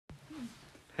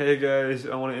Hey guys,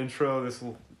 I want to intro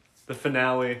the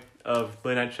finale of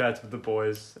Late Night Chats with the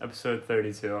Boys, episode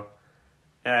 32.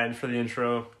 And for the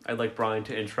intro, I'd like Brian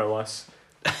to intro us.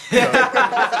 So,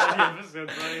 episode,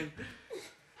 Brian.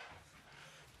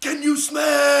 Can you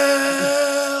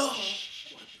smell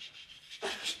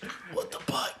what the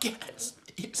podcast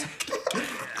is?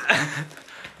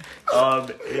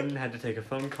 Aiden had to take a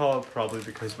phone call, probably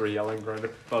because we're yelling right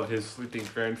above his sleeping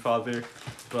grandfather.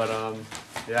 But,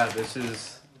 yeah, this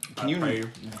is...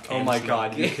 Oh my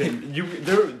god,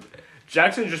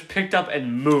 Jackson just picked up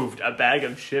and moved a bag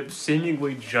of chips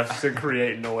seemingly just to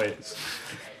create noise.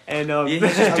 And, he's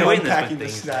just doing this packing with the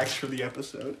things. snacks for the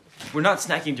episode. We're not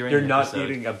snacking during you're the not episode.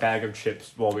 eating a bag of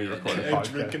chips while we record a I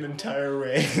drink podcast. an entire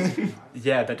rain.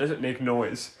 Yeah, that doesn't make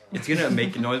noise. It's gonna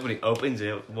make a noise when he opens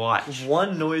it. Watch.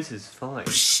 One noise is fine.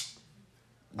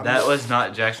 That was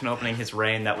not Jackson opening his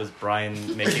rain. That was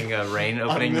Brian making a rain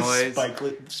opening I'm gonna noise.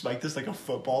 spike this like a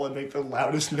football and make the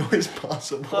loudest noise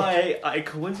possible. I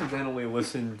coincidentally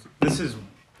listened. This is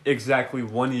exactly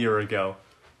 1 year ago.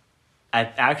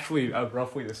 At actually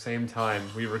roughly the same time,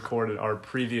 we recorded our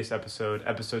previous episode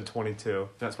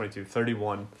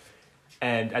 31.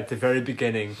 And at the very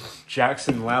beginning,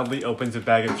 Jackson loudly opens a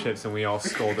bag of chips and we all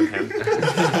scolded him.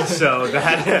 So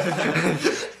that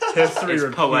history It's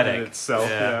repeated poetic. itself.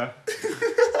 Yeah.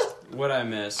 What'd I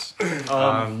miss?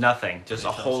 Nothing. Just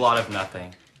a whole lot of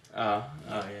nothing. Yeah.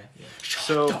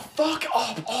 So Fuck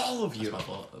up, all of you.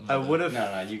 I would have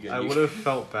No, you good. I would have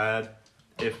felt bad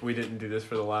if we didn't do this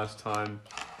for the last time.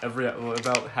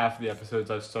 About half the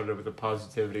episodes I've started with a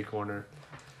positivity corner.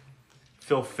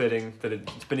 Feel fitting that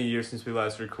it's been a year since we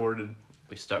last recorded.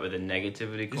 We start with a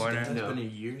negativity corner. It's No. been a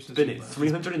year since It's been we last-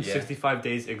 365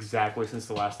 days exactly since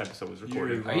the last episode was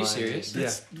recorded. Are you serious?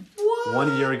 Yeah. What?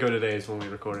 1 year ago today is when we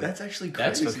recorded. That's actually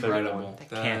That's crazy. incredible.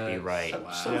 That can't be right.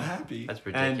 I'm so Yeah. happy. That's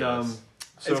And ridiculous.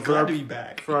 so It's for glad our, to be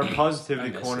back. for our positivity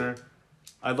I miss corner,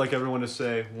 I'd like everyone to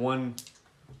say one.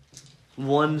 I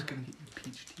was gonna get you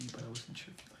peach tea, but I wasn't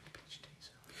sure if you like peach tea. So.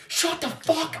 Shut the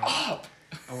fuck up!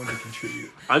 I want to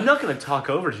contribute. I'm not going to talk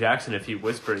over Jackson if he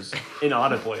whispers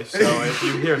inaudibly. So if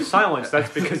you hear silence, that's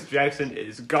because Jackson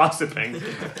is gossiping.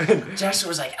 Jackson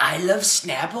was like, I love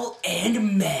Snapple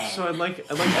and man. So I'd like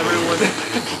everyone.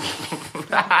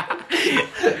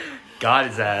 God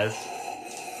his ass.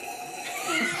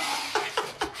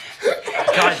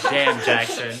 God damn,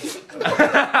 Jackson.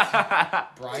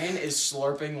 Brian is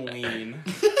slurping lean.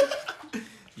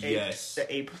 Yes. The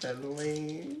 8%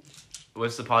 lean.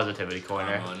 What's the positivity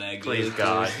corner? Oh, that Please, good.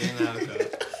 God.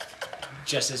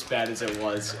 Just as bad as it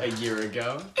was a year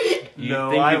ago. You No,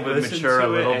 think I it would listened mature to a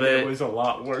little it, and bit? It was a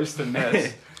lot worse than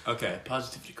this. Okay,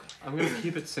 positivity corner. I'm going to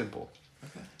keep it simple.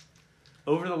 Okay.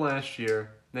 Over the last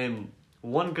year, name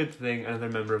one good thing another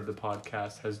member of the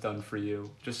podcast has done for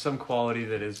you. Just some quality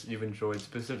that you've enjoyed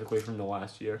specifically from the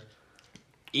last year.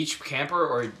 Each camper,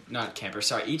 or not camper,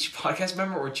 sorry, each podcast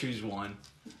member, or choose one?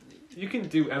 You can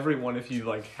do everyone if you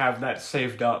have that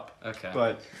saved up. Okay.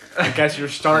 But I guess you're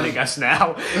starting us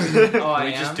now. Oh, I Can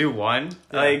we am? just do one?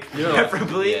 Yeah. You're allowed-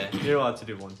 preferably? Yeah. You're allowed to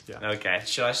do one. Yeah. Okay.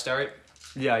 Should I start?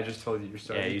 Yeah, I just told you you're Yeah,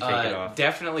 starting. you take it off.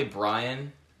 Definitely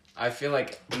Brian. I feel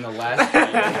like in the last year,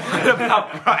 What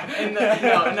about Brian?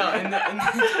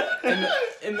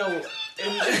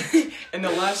 in the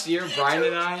last year, Brian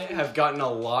and I have gotten a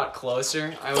lot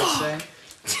closer, I would say.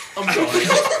 I'm sorry.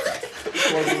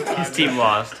 His team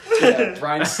lost. Yeah,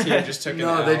 Brian's team just took an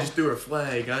No, L. they just threw a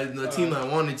flag. The team I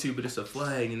wanted to, but it's a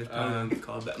flag, and it's probably gonna get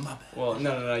called back. My bad. Well,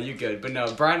 no, you good. But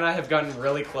no, Brian and I have gotten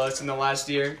really close in the last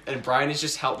year, and Brian has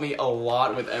just helped me a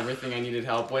lot with everything I needed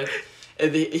help with.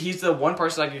 And he's the one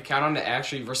person I can count on to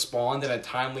actually respond in a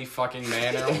timely fucking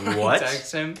manner when What? I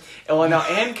text him. Well, now,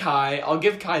 and Kai, I'll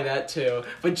give Kai that too.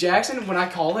 But Jackson, when I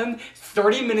call him,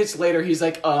 30 minutes later, he's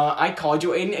like, I called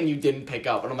you, Aiden, and you didn't pick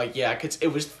up. And I'm like, yeah, because it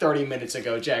was 30 minutes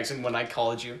ago, Jackson, when I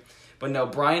called you. But no,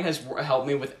 Brian has helped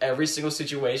me with every single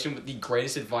situation with the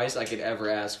greatest advice I could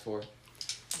ever ask for.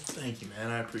 Thank you,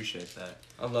 man. I appreciate that.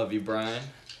 I love you, Brian.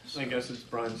 I guess it's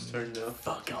Brian's turn now.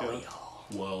 Fuck all y'all.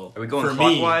 Well, Are we going for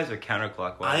clockwise me, or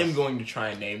counterclockwise? I am going to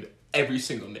try and name every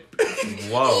single name.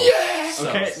 Whoa. Yes!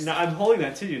 Okay, now I'm holding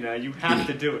that to you now. You have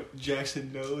to do it.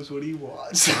 Jackson knows what he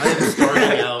wants. I am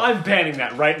starting out. I'm banning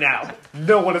that right now.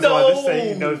 No one is allowed to say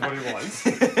he knows what he wants.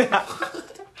 Can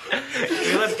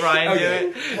you let Brian do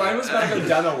it? Brian was about to go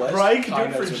down the list. Brian can Kai do it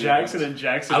knows for what he Jackson, wants. and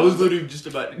Jackson. I was literally just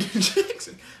about to do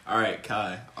Jackson. All right,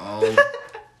 Kai. I'm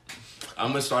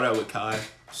gonna start out with Kai.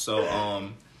 So,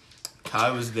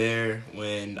 Kai was there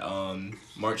when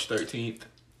March 13th.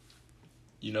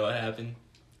 You know what happened?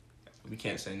 We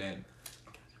can't say name.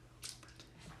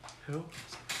 Who?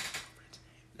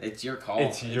 It's your call.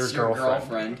 It's your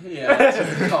girlfriend. Yeah,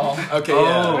 it's your call. Okay,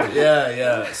 Oh.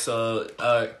 yeah. So,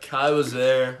 Kai was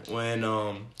there when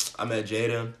I met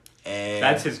Jada, and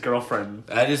That's his girlfriend.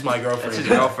 that is my girlfriend. That's his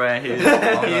girlfriend.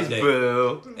 He's date.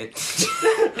 boo.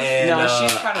 And No,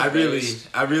 she's kind of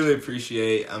I really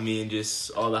appreciate. I mean,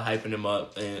 just all the hyping him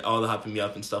up and all the hyping me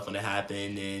up and stuff when it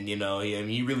happened, and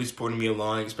he really supported me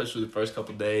along, especially the first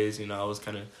couple days.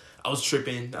 I was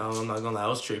tripping. I'm not gonna lie, I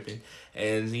was tripping,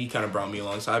 and he kind of brought me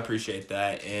along, so I appreciate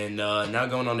that. And now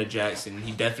going on to Jackson,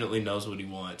 he definitely knows what he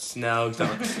wants. Now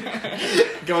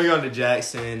going on to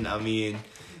Jackson, I mean,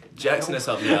 Jackson has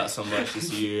helped me out so much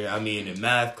this year. I mean, in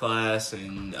math class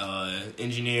and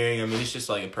engineering. I mean, it's just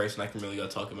like a person I can really go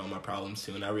talk about my problems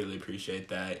to, and I really appreciate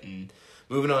that. And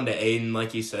moving on to Aiden,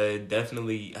 like you said,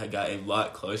 definitely I got a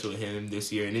lot closer with him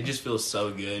this year, and it just feels so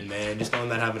good, man. Just knowing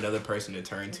that I have another person to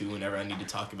turn to whenever I need to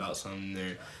talk about something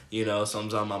or,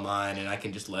 something's on my mind, and I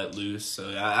can just let loose. So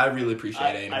I really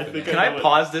appreciate Aiden for that. Can I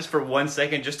pause this for 1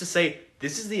 second just to say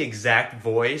this is the exact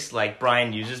voice like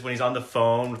Brian uses when he's on the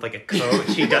phone with like a coach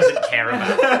he doesn't care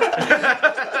about.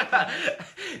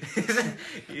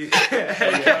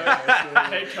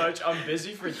 Hey, coach, I'm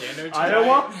busy for dinner tonight.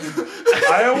 Iowa?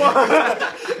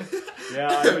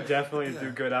 Yeah, I would definitely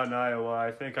do good out in Iowa.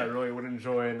 I think I really would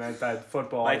enjoy that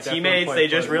football. My I definitely teammates, play they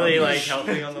just football. really like help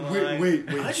me on the line. Wait.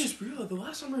 I just realized the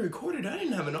last time we recorded, I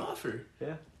didn't have an offer.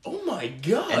 Yeah. Oh my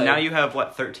god. And now you have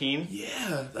what, 13?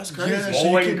 Yeah, that's crazy. Yeah, so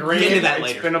Bowling you can- Green, get into that it's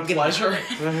later. been a pleasure.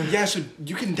 Yeah, so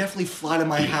you can definitely fly to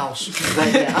my house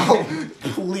right now,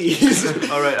 please.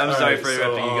 All right, I'm All sorry right, for so,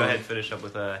 interrupting you. Go ahead and finish up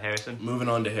with Harrison. Moving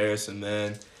on to Harrison,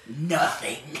 man.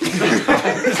 Nothing. I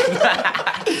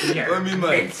mean,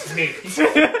 like,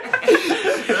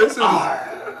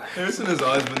 Harrison has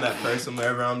always been that person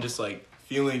whenever I'm just like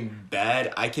feeling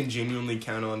bad, I can genuinely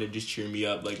count on to just cheer me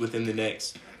up like within the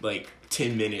next like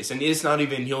 10 minutes. And it's not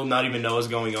even, he'll not even know what's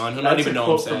going on. He'll not even know I'm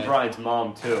That's a quote from sad. Brian's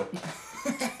mom, too.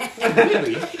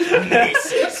 Really?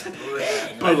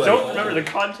 I don't remember the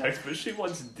context, but she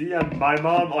once DM'd my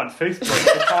mom on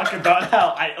Facebook to talk about how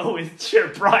I always cheer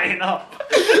Brian up.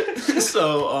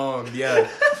 So, yeah.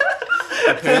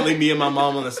 Apparently me and my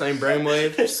mom on the same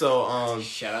brainwave. So,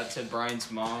 Shout out to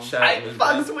Brian's mom. shout out to Ms.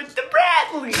 Brown. with the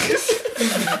Bradleys.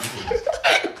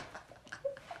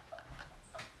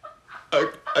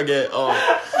 Okay,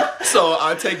 so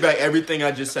I take back everything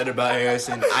I just said about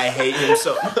Harrison. I hate him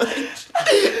so much.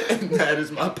 And that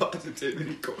is my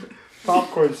positivity corner.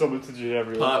 Popcorn someone to you,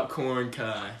 everyone. Popcorn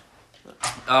Kai.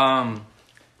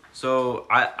 So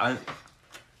I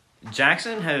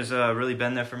Jackson has really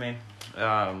been there for me.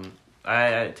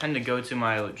 I tend to go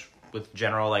to with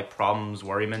general like problems,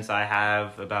 worriments I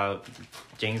have about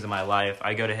things in my life.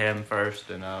 I go to him first,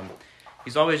 and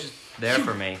he's always just there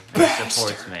for me. He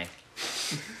supports me.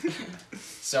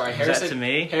 Sorry, Is Harrison. that to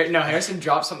me? Harrison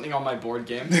dropped something on my board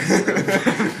game.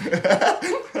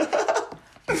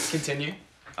 Continue.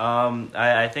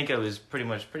 I think it was pretty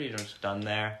much done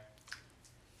there.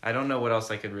 I don't know what else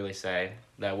I could really say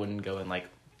that wouldn't go in like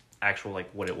actual like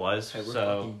what it was. Hey, we're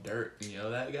So fucking dirt. You know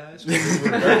that, guys?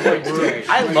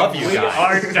 I love you We guys.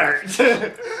 are dirt.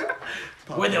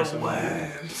 With a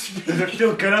worm. Does it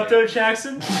feel good up there,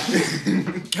 Jackson?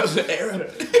 Because the Arab.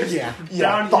 Yeah.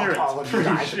 Down fuck here, all it's of you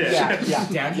pretty guys. shit. Yeah.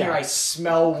 Down here, I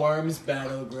smell worms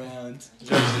battlegrounds.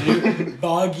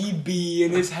 Boggy B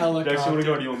in his helicopter. Jackson, want to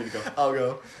go or do you want me to go? I'll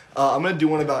go. I'm gonna do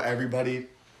one about everybody.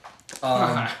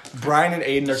 Brian and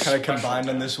Aiden are kind of combined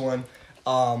on this one.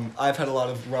 I've had a lot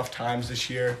of rough times this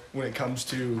year when it comes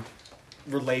to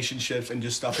relationships and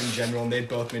just stuff in general, and they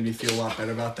both made me feel a lot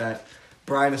better about that.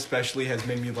 Brian especially has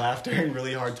made me laugh during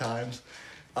really hard times.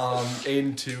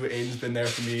 Aiden too. Aiden's been there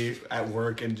for me at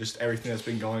work and just everything that's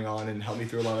been going on and helped me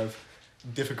through a lot of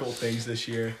difficult things this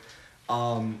year.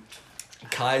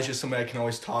 Kai is just somebody I can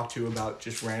always talk to about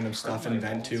just random stuff and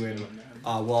vent to, and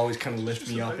will always kind of lift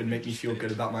me up and make me feel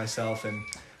good about myself. And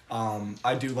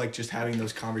I do like just having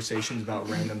those conversations about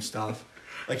random stuff.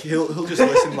 Like he'll just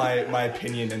listen to my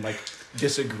opinion and like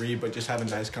disagree, but just have a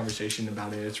nice conversation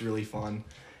about it. It's really fun.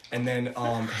 And then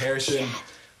Harrison,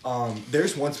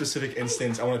 there's one specific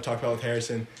instance I want to talk about with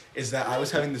Harrison, is that I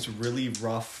was having this really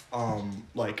rough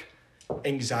like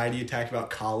anxiety attack about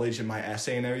college and my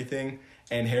essay and everything,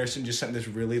 and Harrison just sent this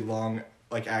really long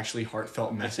like actually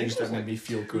heartfelt message that made me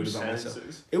feel good Two about myself.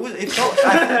 sentences. It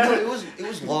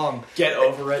was long. Get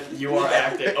over it. You are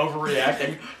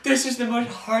overreacting. This is the most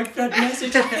heartfelt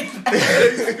message I've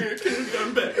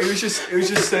It was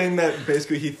just saying that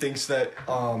basically he thinks that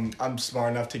I'm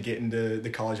smart enough to get into the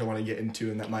college I want to get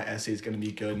into, and that my essay is going to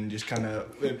be good, and just kind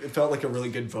of it felt like a really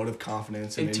good vote of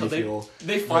confidence and Until made me feel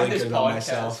they find really this good about podcast.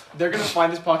 myself. They're gonna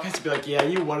find this podcast and be like, yeah,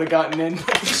 you would have gotten in.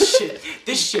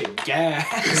 This shit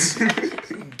gas.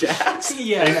 Gas?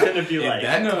 Yeah. They're gonna be If like,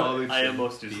 that no, college I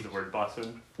almost used the word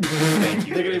bussin'. Thank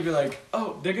you. They're gonna be like,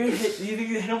 oh, they're gonna hit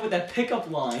him with that pickup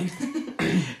line.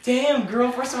 Damn,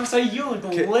 girl, first time I saw you look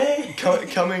lit.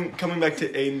 Coming back to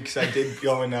Aiden, because I did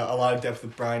go in a lot of depth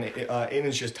with Brian.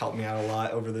 Aiden's just helped me out a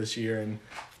lot over this year, and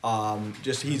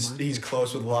just he's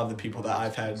close with a lot of the people that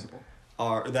I've had,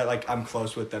 that like I'm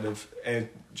close with, that have, and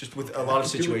just with a lot of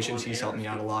situations he's helped me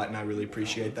out a lot, and I really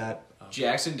appreciate that.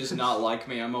 Jackson does not like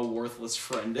me. I'm a worthless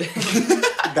friend.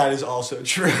 That is also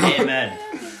true. Amen.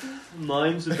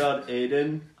 Mine's about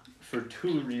Aiden for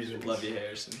 2 reasons. Love you,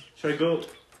 Harrison. Should I go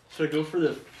for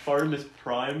the Fartimus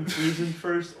Prime reason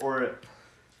first, or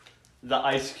the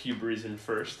Ice Cube reason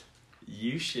first?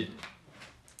 You should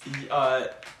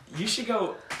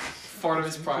go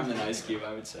Fartimus Prime than Ice Cube,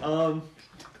 I would say.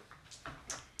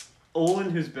 Olin,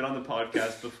 who's been on the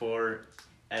podcast before,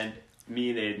 and me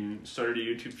and Aiden started a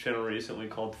YouTube channel recently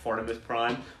called Fartimus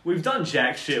Prime. We've done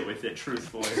jack shit with it,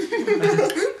 truthfully.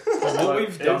 What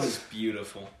we've done It's- is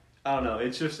beautiful. I don't know.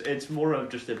 It's more of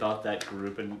just about that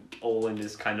group, and Olin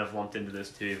is kind of lumped into this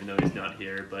too, even though he's not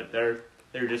here. But they're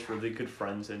just really good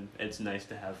friends, and it's nice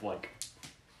to have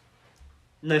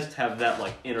that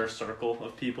like inner circle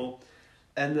of people.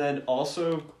 And then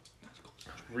also,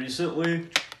 recently,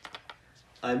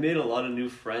 I made a lot of new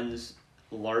friends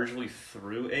largely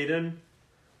through Aiden,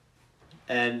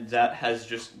 and that has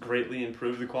just greatly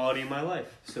improved the quality of my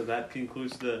life. So that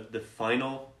concludes the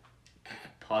final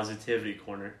positivity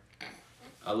corner.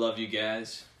 I love you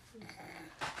guys.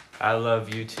 I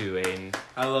love you too, Aiden.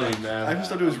 I love you, man. I just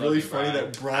thought it was I love really you, funny Brian.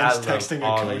 that Brian's I love texting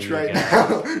all a of coach you right guys.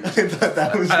 now. I thought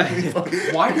that was really funny.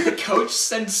 Why did the coach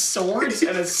send swords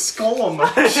and a skull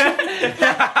emoji?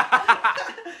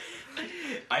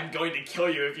 I'm going to kill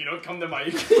you if you don't come to my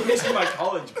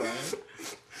college, Brian.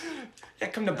 Yeah,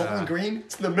 come to Bowling Green.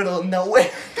 It's in the middle of nowhere.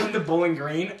 Come to Bowling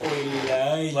Green. We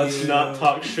love Let's you. not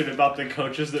talk shit about the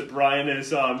coaches that Brian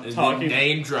is talking,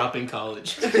 Name dropping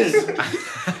college.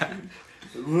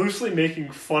 loosely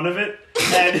making fun of it,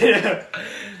 and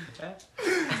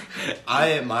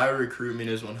My recruitment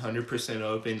is 100%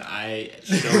 open. I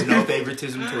show no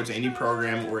favoritism towards any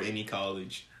program or any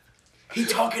college. He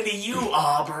talking to you,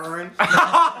 Auburn.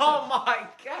 Oh my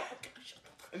god.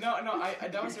 No,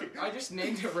 I just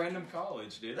named a random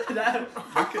college, dude.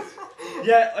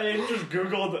 yeah, I just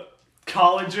googled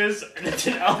colleges and it's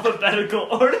in alphabetical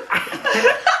order.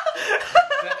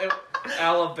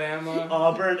 Alabama,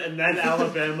 Auburn and then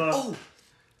Alabama.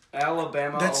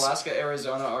 Alabama, That's- Alaska,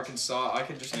 Arizona, Arkansas. I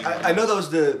could just name. I know that was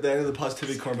the end of the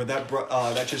positivity corner, but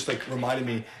that just like reminded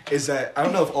me is that I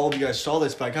don't know if all of you guys saw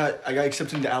this, but I got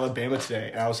accepted into Alabama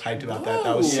today, and I was hyped about that.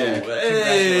 That was Yeah, sick.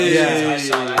 congratulations. Yeah. I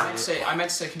saw that. I meant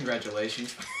to say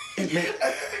congratulations.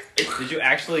 Did you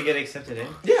actually get accepted in?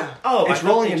 Yeah. Oh, It's I thought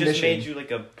rolling they just admission. made you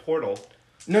like a portal.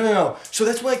 No. So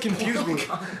that's why it confused me.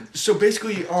 So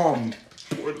basically,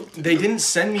 they didn't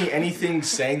send me anything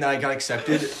saying that I got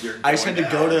accepted. I just had to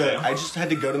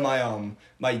go to my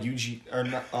my UG or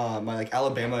my like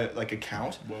Alabama like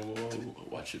account. Whoa.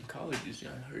 Watch them colleges. Yeah,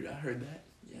 I heard that.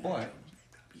 Yeah. What?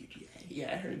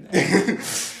 Yeah, I heard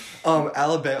that.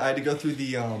 Alabama. I had to go through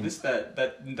the This that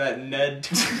Ned.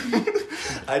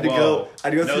 I had to Whoa. go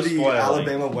No through the spoiling.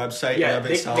 Alabama website Yeah, of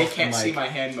they itself can't and, see like, my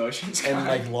hand motions. and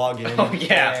like log in. Oh,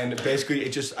 yeah. And basically,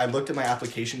 I looked at my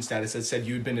application status that said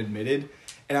you'd been admitted,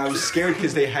 and I was scared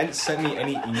because they hadn't sent me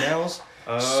any emails.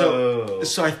 Oh.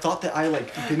 So I thought that I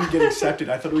like didn't get accepted.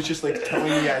 I thought it was just like telling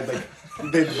me I like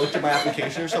they looked at my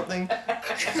application or something.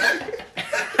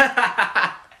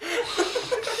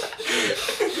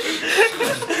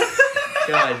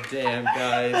 God damn,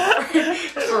 guys.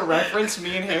 For reference,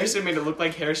 me and Harrison made it look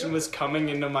like Harrison was coming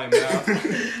into my mouth.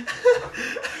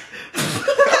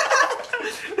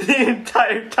 The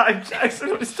entire time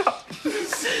Jackson was talking.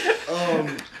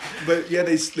 But yeah,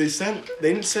 they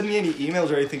didn't send me any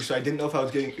emails or anything, so I didn't know if I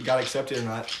was got accepted or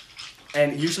not.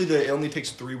 And usually it only takes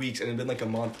 3 weeks, and it had been like a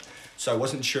month, so I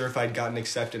wasn't sure if I'd gotten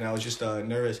accepted, and I was just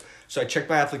nervous. So I checked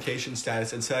my application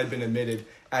status and said I'd been admitted.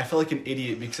 And I felt like an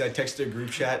idiot because I texted a group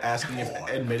chat asking if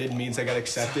admitted means I got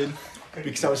accepted,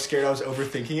 because I was scared I was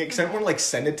overthinking it, because I didn't want to like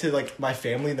send it to like my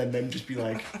family and then them just be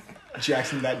like,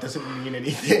 Jackson, that doesn't mean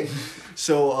anything.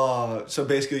 So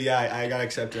basically, yeah, I got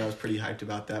accepted. I was pretty hyped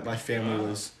about that.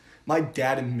 My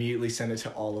dad immediately sent it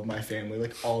to all of my family,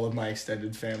 like all of my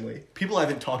extended family. People I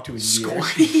haven't talked to in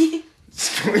years.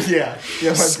 Scorty. yeah,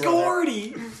 my brother.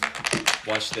 Scorty.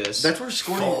 Watch this. That's where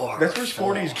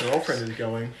Scorty's girlfriend is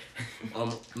going.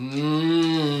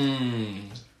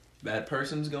 That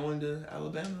person's going to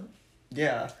Alabama.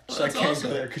 Yeah, so I that's can't awesome.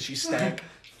 go there because she stank.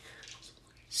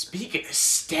 Speaking of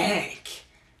stank.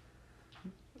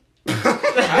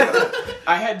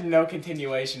 I had no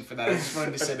continuation for that. I just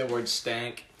wanted to say the word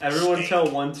stank. Everyone tell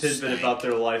one tidbit about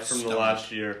their life from the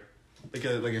last year. Like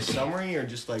a summary or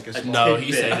just like a small No,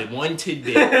 he tidbit. said it. One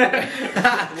tidbit.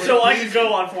 So I could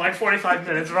go on for like 45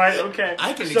 minutes, right? Okay.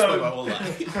 I can explain my whole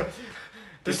life.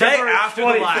 The day December after the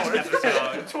last 24th,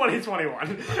 episode.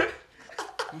 2021.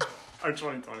 Or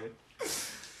 2020.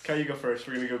 Okay, you go first.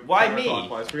 We're gonna go Why me?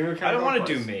 counterclockwise. We're gonna go I don't wanna counterclockwise.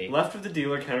 do me. Left of the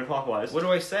dealer, counterclockwise. What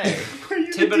do I say?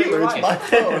 Tidbit of your It's life. my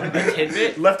phone. A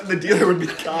tidbit? Left of the dealer would be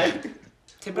Kai.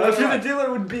 Tidbit Left of your of the life.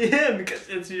 dealer would be him, because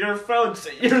it's your phone, so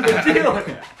you're the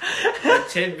dealer. A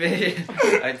tidbit.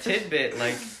 A tidbit.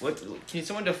 Like, what? Can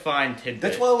someone define tidbit?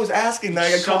 That's why I was asking. That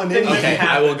I got called an Something idiot. Okay,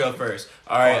 I will go first.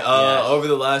 All right. Yes. Over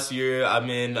the last year, I've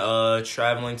been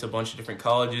traveling to a bunch of different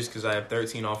colleges because I have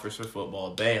 13 offers for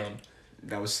football. Bam.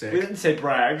 That was We sick. didn't say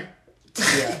brag.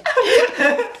 Yeah.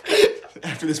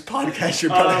 After this podcast, you're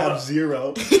gonna have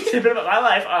 0. Tidbit about my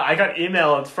life. I got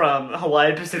emailed from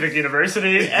Hawaii Pacific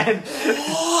University, and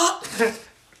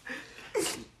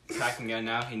Cracking guy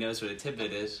now. He knows what a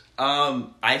tidbit is.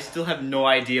 I still have no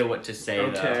idea what to say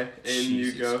okay, in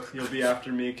you Jesus go. You'll be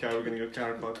after me, Kai. We're gonna go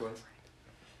counterclockwise.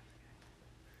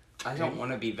 I don't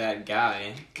want to be that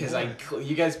guy because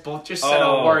you guys both just said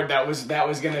a word that was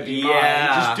gonna be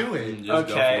Yeah. Just do it. Just mine.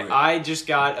 go Okay, for it. I just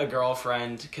got a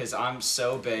girlfriend because I'm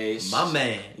so base. My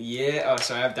man. Yeah. Oh,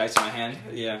 sorry, I have dice in my hand.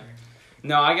 Yeah.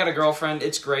 No, I got a girlfriend.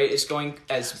 It's great. It's going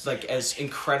as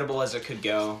incredible as it could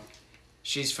go.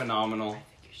 She's phenomenal.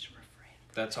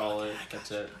 That's all it. That's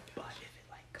it.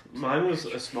 Mine was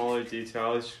a smaller detail. I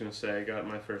was just gonna say I got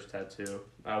my first tattoo.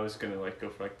 I was gonna go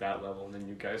for that level, and then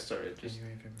you guys started just.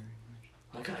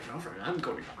 I got a girlfriend. I'm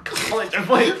going to college. I'm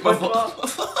playing football.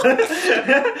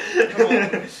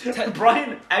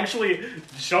 Brian actually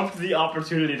jumped the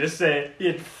opportunity to say he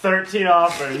had 13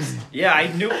 offers. Yeah, I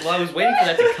knew. Well, I was waiting for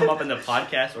that to come up in the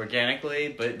podcast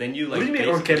organically, but then you like. What do you mean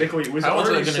basically- organically? It was How was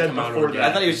it already gonna said come out before organic? that.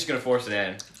 I thought he was just gonna force it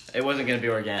in. It wasn't gonna be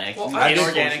organic. Well, I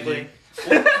just Inorganically.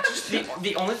 Just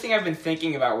the only thing I've been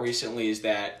thinking about recently is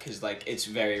that because it's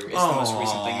the most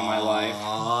recent thing in my life.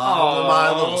 Oh, my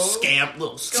little scamp,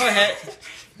 Go ahead.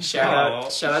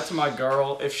 Shout out to my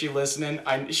girl if she listening.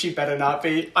 She better not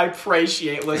be. I pray she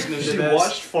ain't listening to She this.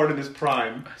 watched Fort in his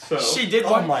prime, so She did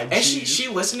Oh one, my and she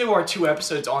jeez. listened to our 2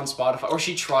 episodes on Spotify, or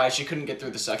she tried. She couldn't get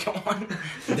through the second one.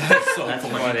 That's so That's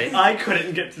funny. funny. I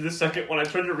couldn't get to the second one. I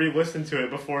tried to re-listen to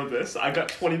it before this. I got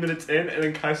 20 minutes in, and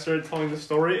then Kai started telling the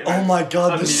story. And Oh my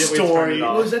god, the immediately turned story. it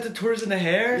off. Was that the tours in the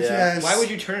hair? Yeah. Yes. Why would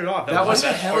you turn it off? That was What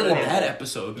the a hell did horrible- that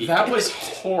episode be? That was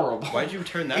horrible. Why'd you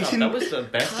turn that off? Aiden, That was the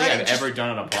best thing Kai I've just- ever done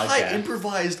on a I podcast.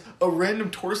 improvised a random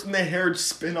Torso in the Hair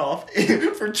spin-off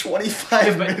for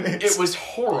 25 But minutes. it was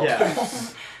horrible. Yeah.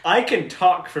 I can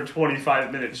talk for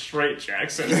 25 minutes straight,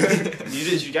 Jackson.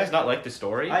 Did you guys not like the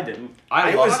story? I didn't. I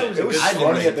It loved was, it. it was I didn't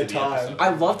funny make at the it to the time. episode. I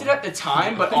loved it at the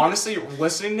time, but honestly,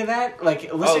 listening to that,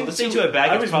 listening to it back,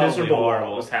 I it's was probably miserable while it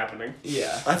horrible. was happening.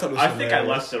 yeah. I thought it was I think I hilarious.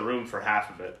 left the room for half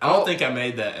of it. I don't think I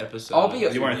made that episode. I'll be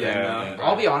You weren't there, Yeah.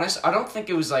 I'll be honest. I don't think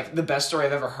it was the best story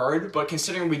I've ever heard. But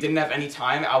considering we didn't have any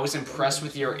time, I was impressed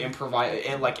with your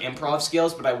improv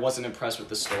skills. But I wasn't impressed with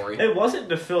the story. It wasn't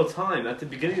to fill time. At the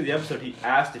beginning of the episode, he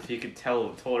asked if he could tell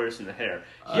the tortoise in the hair.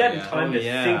 He had yeah. time Oh, to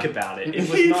yeah. think about it. It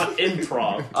was not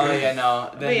improv. Oh yeah, no.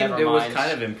 I Then mean, never it was mind.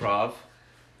 kind of improv.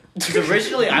 Because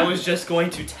originally I was just going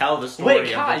to tell the story. Wait,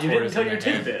 of Kai, the you didn't tortoise tell in your the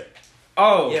hair. tidbit.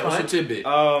 Oh, Yeah, what's Kai? your tidbit?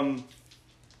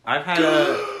 I've had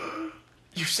a.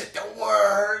 You said the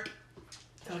word.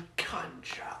 The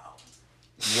concho.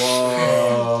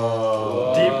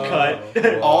 Whoa. Deep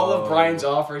cut. All of Brian's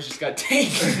offers just got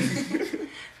taken.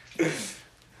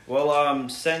 Well,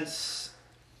 since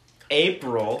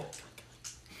April.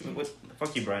 What?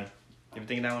 Fuck you, Brian. You ever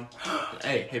thinking that one?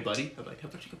 Hey, buddy. I'm like, how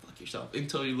about you go fuck yourself and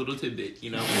tell your little tidbit?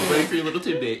 You know, we're ready for your little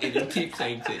tidbit, and you keep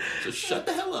saying it. So shut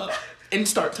the hell up and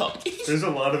start talking. There's a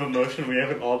lot of emotion. We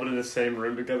haven't all been in the same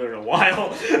room together in a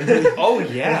while. Oh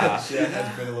yeah. Yeah, it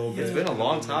has been a little bit. It's been a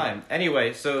long time.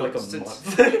 Anyway, so like a since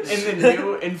month. In the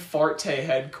new Infarte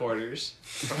headquarters.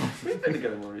 We've been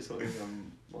together more recently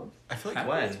than a month. I feel like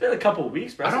when? It's been a couple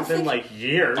weeks, but I it's don't been think- like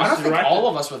years. I don't think right? all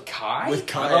of us with Kai. with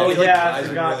Kai. Oh I feel like yeah, I Kai's been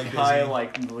forgot really Kai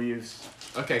busy. leaves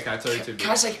Okay, Kai, 32 bits.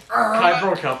 Kai's like, Kai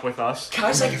broke up with us.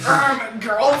 Kai's like,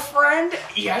 girlfriend?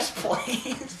 Yes,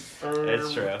 please.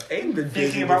 It's true. Aiden been busy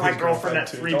Thinking about with my his girlfriend at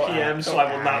too. 3 Don't p.m., act. so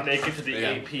I will not make it to the Yeah.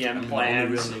 8 p.m. I'm the plans.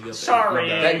 only real nigga up there. Sorry.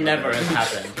 That never has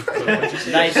happened. What'd you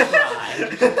say? Nice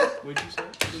try. What'd you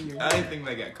say? I didn't think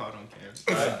they got caught on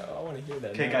camera. I want to hear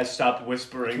that. Okay, now. guys, stop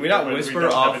whispering. Can we not when whisper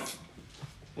don't have off?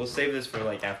 We'll save this for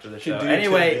like after the Can show. do your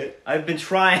Anyway, tidbit. I've been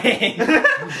trying.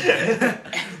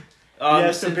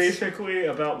 Yeah, so since- basically,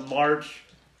 about March,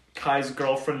 Kai's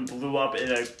girlfriend blew up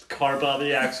in a car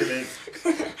body accident.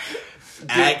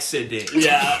 Accident.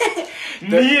 Yeah.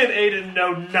 Me and Aiden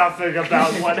know nothing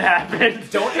about what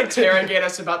happened. Don't interrogate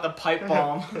us about the pipe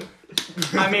bomb.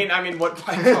 I mean, what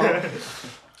pipe bomb?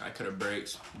 I cut her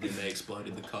brakes, then they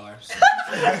exploded the car. So.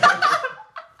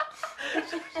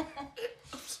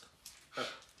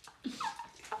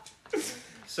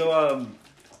 So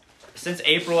since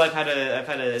April, I've had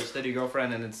a steady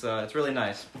girlfriend, and it's really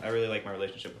nice. I really like my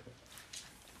relationship with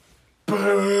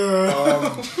her.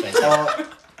 Thank you.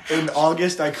 In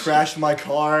August, I crashed my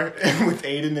car with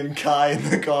Aiden and Kai in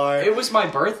the car. It was my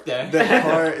birthday. That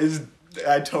car is.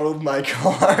 I totaled my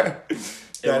car.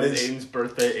 That it was is. Aiden's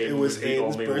birthday. Aiden It was the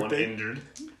Aiden's only one birthday? injured.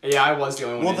 Yeah, I was the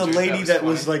only one. Well, the injured. lady that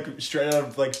was funny. like straight out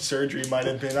of like surgery might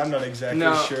have been. I'm not exactly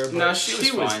No, sure. But no, she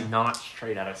was fine. not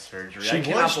straight out of surgery. She I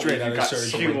cannot was straight believe out you of got surgery.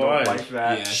 swindled She was. like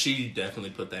that. Yeah, she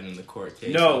definitely put that in the court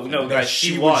case. No, guys,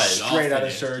 she was was. straight out of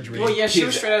Off surgery. Well, yeah, she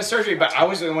was straight out of surgery, but I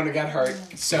was the one who got hurt.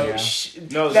 So Yeah.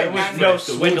 No, that there was man- no The wound was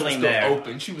swindling still there.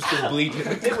 Open. She was still bleeding.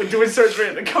 They were doing surgery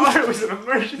in the car. It was an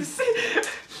emergency.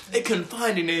 They couldn't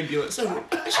find an ambulance. So,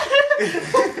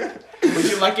 Would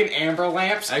you like an amber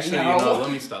lamps? actually, no.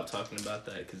 let me stop talking about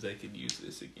that because they could use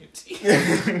this against you.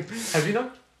 Have you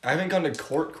done? I haven't gone to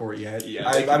court yet.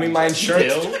 Yeah, they I can mean, do my that.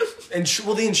 insurance.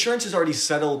 Well, the insurance is already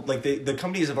settled. Like the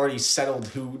companies have already settled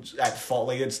who's at fault.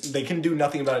 Like they can do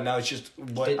nothing about it now. It's just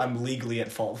what Did- I'm legally at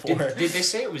fault for. Did they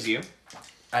say it was you?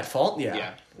 At fault?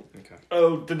 Yeah. Okay.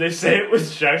 Oh, did they say it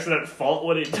was Jackson at fault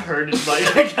when he turned his bike?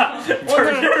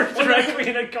 Turned directly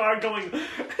in a car going.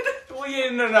 Well, yeah,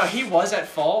 no. He was at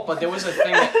fault, but there was a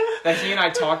thing that he and I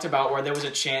talked about where there was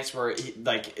a chance where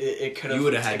it could have. You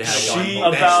would have had to have She-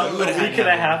 gone. About You a would've had week to and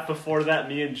a have half before that,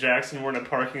 me and Jackson were in a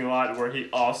parking lot where he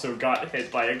also got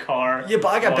hit by a car. Yeah, but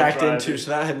I got while backed driving. into,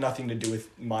 so that had nothing to do with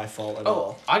my fault at Oh,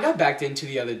 all. I got backed into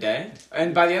the other day.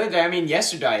 And by the other day, I mean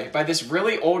yesterday. By this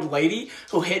really old lady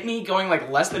who hit me going like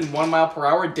less than 1 mile per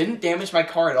hour. Didn't damage my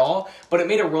car at all, but it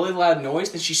made a really loud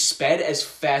noise. Then she sped as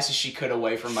fast as she could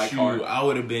away from my car. Shoot, I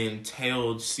would have been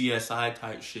tailed CSI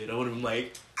type shit. I would have been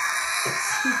like,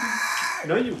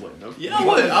 No, you wouldn't have. yeah, I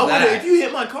would. I would. that? If you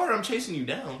hit my car, I'm chasing you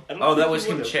down. I don't Oh, think that you was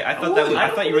him. would've. I thought that was. I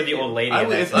thought you were the old lady. I in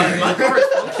would. that If my car is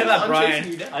full, thought I'm Brian-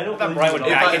 chasing you down. I don't thought think Brian you would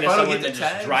would've. back If into I don't someone get the and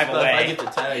just tags, drive if away. I get the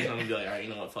tags, I'm gonna be like, all right, you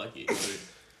know what, fuck it.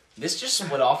 This just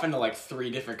split off into like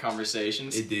 3 different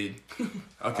conversations. It did.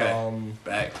 Okay,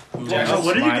 back. Yeah,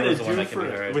 What are you Smile gonna is the one do that can be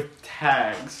heard. with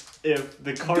tags if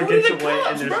the car Go to gets the away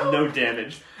cops, and there's bro. no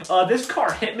damage? This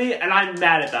car hit me and I'm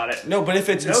mad about it. No, but if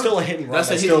it's No, still a hit and run, That's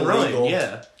a hit still and run. legal.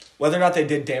 Yeah, Whether or not they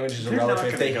did damage is They're irrelevant.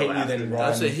 not If they gonna hit go you, then after run.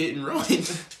 that's a hit and run.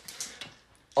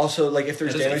 Also, like if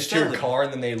there's That is a damage to your felony. car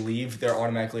and then they leave, they're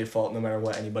automatically at fault no matter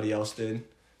what anybody else did.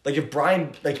 Like if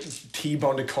Brian like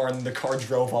T-boned a car and the car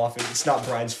drove off, it's not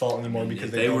Brian's fault anymore because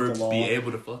if they broke were the law. be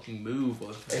able to fucking move.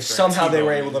 If somehow they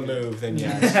were able to move, then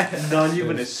yes. Not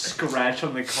even a scratch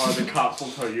on the car, the cops will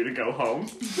tell you to go home.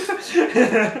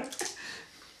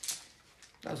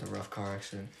 That was a rough car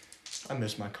accident. I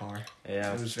miss my car.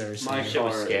 Yeah. It was very My scary. shit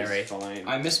was car scary. is fine.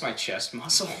 I miss my chest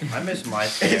muscle. I miss my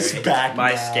scary. It's back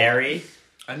My now. scary.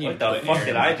 I need What to the put fuck air did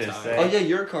in I my just tire. say? Oh yeah,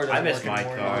 your car doesn't I miss work my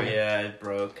anymore car. now. Yeah, it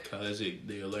broke. Because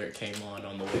the alert came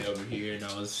on the way over here, and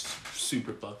I was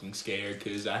super fucking scared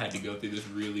because I had to go through this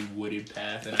really wooded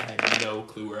path, and I had no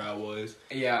clue where I was.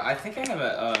 Yeah, I think I have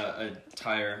a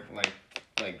tire like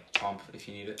pump if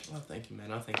you need it. Well, thank you,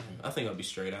 man. I think I'll be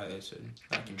straight out.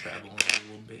 I can travel on it a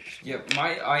little bit. Yep,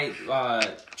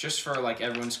 just for like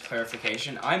everyone's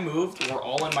clarification, I moved. We're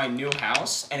all in my new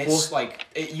house, and it's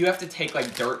you have to take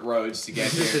like dirt roads to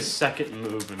get This is here. his second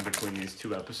move in between these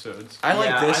 2 episodes. I like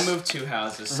yeah, this. I moved 2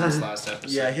 houses since last episode.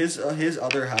 Yeah, his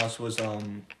other house was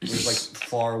like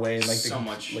far away, like So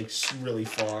much. like really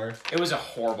far. It was a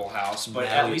horrible house, but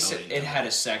Yeah, at we- least oh, it had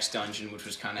a sex dungeon, which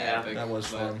was kind of Yeah, epic. That was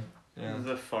but- fun. Yeah,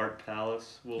 The fart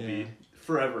palace will Yeah. be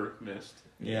forever missed.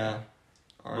 yeah.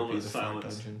 R.I.P. Moment the of fart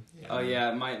silence. dungeon. Oh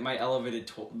yeah, my elevated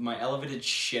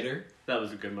shitter That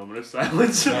was a good moment of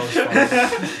silence. That was fun.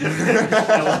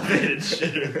 Elevated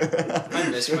shitter. I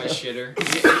miss my shitter.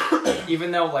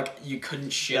 Even though like you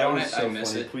couldn't shit That on was it, so I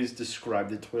miss funny. it. Please describe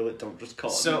the toilet. Don't just call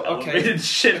So, it okay. elevated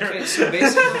shitter. Okay,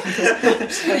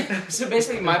 so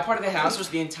basically, my part of the house was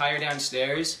the entire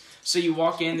downstairs. So you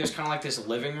walk in, there's kind of like this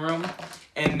living room,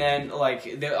 and then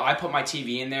like I put my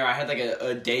TV in there. I had like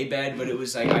a day bed, but it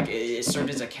was like it served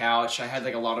as a couch. I had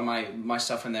like a lot of my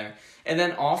stuff in there. And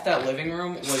then off that living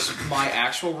room was my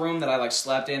actual room that I like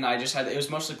slept in. I just had it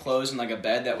was mostly clothes and like a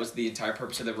bed. That was the entire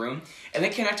purpose of the room. And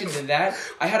then connected to that,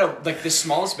 I had the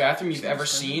smallest bathroom you've ever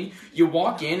seen. You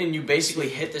walk in and you basically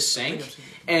hit the sink,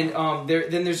 and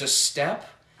then there's a step.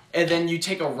 And then you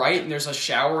take a right, and there's a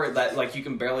shower that like you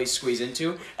can barely squeeze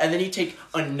into. And then you take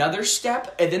another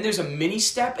step, and then there's a mini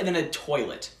step, and then a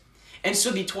toilet. And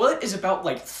so the toilet is about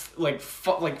like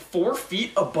 4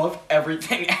 feet above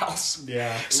everything else.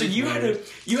 Yeah. So you had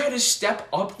to step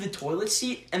up the toilet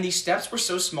seat, and these steps were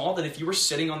so small that if you were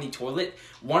sitting on the toilet,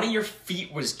 one of your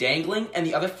feet was dangling, and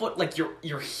the other foot, like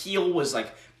your heel was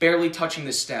like barely touching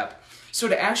the step. So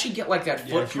to actually get like that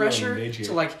foot if you were on pressure the midget.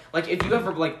 to like if you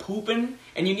ever like pooping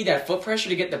and you need that foot pressure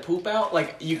to get the poop out,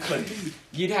 like you couldn't.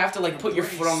 You'd have to like put your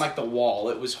foot on like the wall.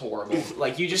 It was horrible.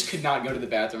 Like you just could not go to the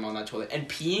bathroom on that toilet. And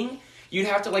peeing, you'd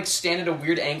have to like stand at a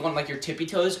weird angle on like your tippy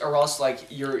toes, or else like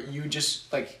you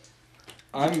just like.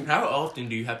 How often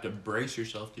do you have to brace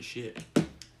yourself to shit?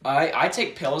 I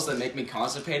take pills that make me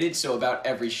constipated, so about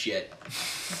every shit.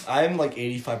 I'm like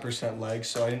 85% legs,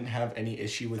 so I didn't have any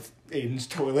issue with Aiden's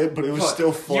toilet, but it was But still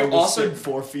you fun to also- sit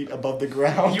 4 feet above the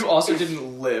ground. You also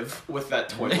didn't live with that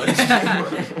toilet.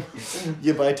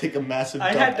 Yeah, but I take a massive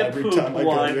I dump had to every poop time I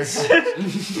go to your once.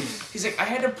 house. He's like, I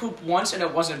had to poop once and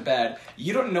it wasn't bad.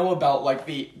 You don't know about like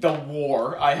the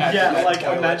war I had. Yeah, in that like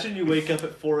toilet. imagine you wake up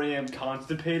at 4 a.m.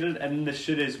 constipated, and the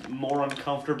shit is more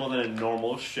uncomfortable than a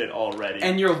normal shit already.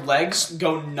 And your legs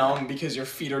go numb because your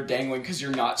feet are dangling because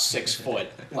you're not 6 foot.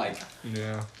 Like,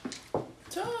 Yeah.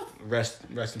 Rest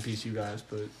in peace, you guys,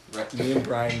 but right. me and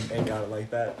Brian ain't got it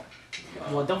like that.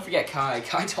 Well, don't forget Kai.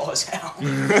 Kai tall as hell.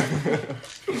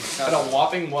 At a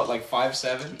whopping what, like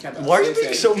 5'7"? Why are you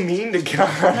being so mean to No,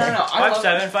 guys? I love,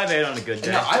 5'7", 5'8" on a good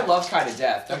day. no, I love Kai to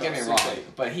death. Don't get me wrong, 6'8".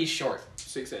 but he's short.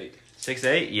 6'8".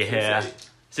 6'8", yeah.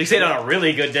 6'8". 6'8" on a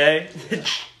really good day.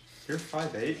 You're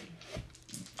 5'8"?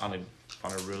 on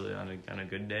a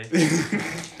good day.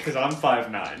 Because I'm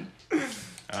 5'9".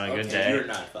 On a good Okay, day. You're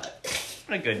not 5.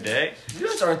 On a good day. You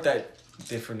guys aren't that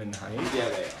different in height. Yeah,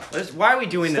 they are. Why are we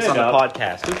doing this on Stand the up.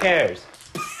 podcast? Who cares?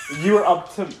 You were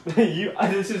up to you.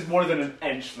 This is more than an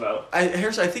inch though.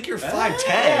 Harrison, I think you're 5'10".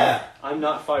 Yeah. I'm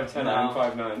not 5'10". No. I'm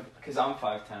 5'9". Because I'm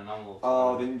 5'10". I'm a little.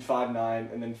 Oh, then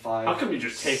 5'9", and then 5. How come you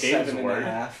just take Aiden's 7 and word? a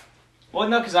half. Well,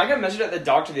 no, because I got measured at the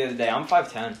doctor the other day. I'm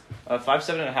 5'10".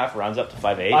 5'7.5" rounds up to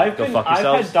 5'8". I've Go fuck I've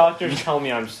yourselves. had doctors tell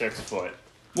me I'm 6 foot.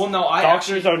 Well, no, I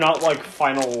Doctors are not like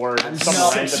final word. I'm Some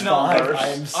no, random no, number. I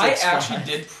am I 6'5". actually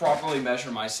did properly measure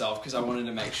myself because I wanted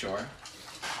to make sure.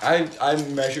 I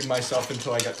measured myself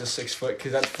until I got to 6 foot,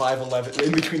 because that's 5'11".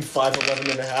 In between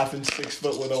 5'11 and a half and 6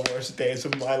 foot were the worst days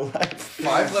of my life.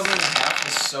 5'11 and a half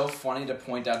is so funny to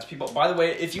point out to people. By the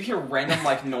way, if you hear random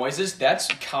like noises, that's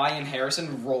Kai and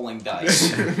Harrison rolling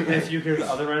dice. If you hear the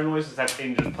other random noises, that's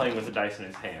Aiden just playing with a dice in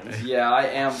his hand. Yeah, I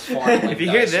am flying. If you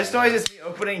hear this noise, it's me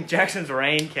opening Jackson's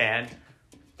rain can.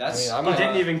 That's. I mean, He I'm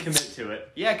didn't even commit to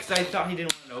it. Yeah, because I thought he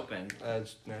didn't want it open.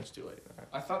 That's too late.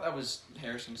 I thought that was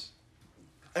Harrison's.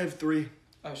 I have 3.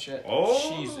 Oh shit.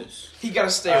 Oh. Jesus. He gotta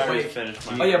stay I already awake. finished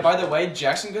Oh mine. yeah. By the way,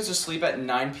 Jackson goes to sleep at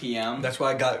 9 p.m. That's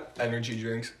why I got energy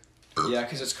drinks. Yeah,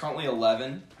 because it's currently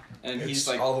 11, and he's It's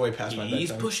like all the way past my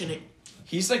He's bedtime. pushing it.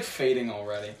 he's like fading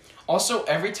already. Also,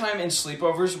 every time in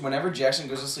sleepovers, whenever Jackson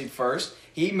goes to sleep first,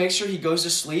 he makes sure he goes to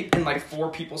sleep in like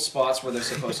 4 people's spots where they're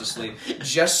supposed to sleep,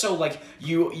 just so like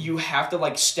you have to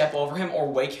like step over him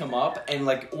or wake him up and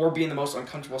like or be in the most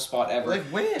uncomfortable spot ever, Like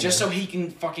when? just so he can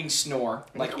fucking snore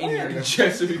like in your.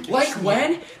 when? Like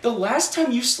when? The last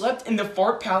time you slept in the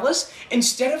Fart Palace,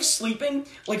 instead of sleeping,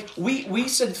 like we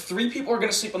said 3 people are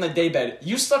gonna sleep on the daybed.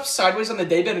 You slept sideways on the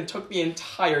daybed and took the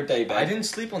entire daybed. I didn't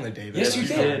sleep on the day. Yes, you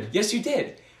did. Yes, you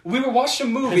did. We were watching a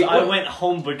movie. Because I went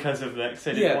home because of that, because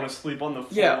I didn't Yeah. want to sleep on the floor.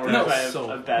 Yeah, no, because I have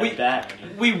so- a bad we- back.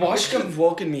 We watched You could him. have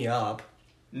woken me up.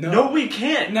 No, we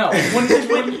can't. No.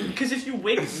 Because if you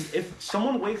wake, if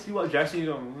someone wakes you up, Jackson, you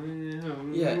go.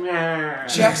 Yeah.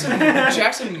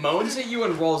 Jackson moans at you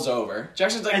and rolls over.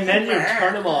 Jackson's like, And then you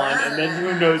turn him on, and then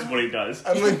who knows what he does.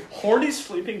 I'm like, Horny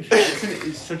sleeping Jackson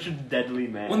is such a deadly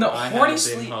man. Well, no, I horny haven't been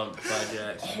sleep. hugged by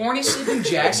Jackson. Horny sleeping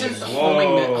Jackson,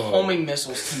 Whoa. homing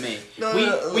missiles to me.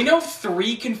 No. We know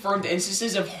 3 confirmed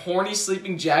instances of horny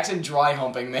sleeping Jackson dry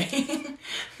humping me.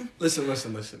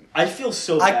 Listen. I feel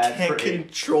so I bad can't for Aiden.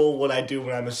 control what I do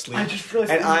when I'm asleep. I just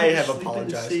realized and we I were have sleeping in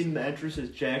apologized. the same mattress as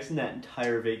Jackson that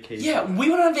entire vacation. Yeah, we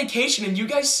went on vacation and you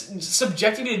guys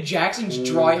subjected me to Jackson's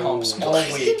dry humps all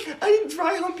week. I didn't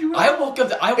dry hump you. I woke up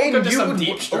to you some would-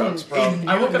 deep strokes, bro. Aiden,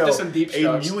 I you woke would up to know. some deep Aiden,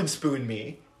 strokes. you would spoon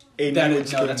me. Aiden, That you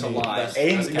is- would no, spoon that's a me. lie.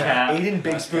 Aiden, cap. Aiden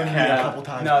big spooned me cap. a couple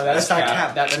times. No, that's not cap.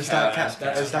 cap. That's That's cap. not cap.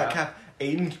 That's That's not cap. cap.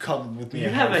 Aiden cuddled with me. You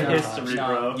have a handful of history,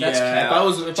 times. bro. That's yeah, cap. if I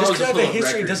was Just because I have a pull up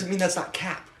history record- doesn't mean that's not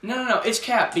cap. No, it's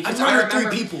cap because I I murdered remember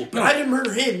 3 people, but No. I didn't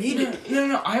murder him. He did.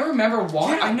 No. I remember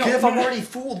why. I know. Because if no, I'm no. already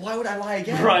fooled, why would I lie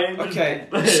again? Brian. Okay,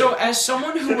 so as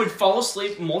someone who would fall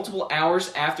asleep multiple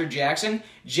hours after Jackson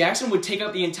would take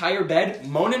out the entire bed,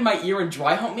 moan in my ear, and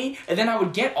dry hump me, and then I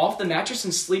would get off the mattress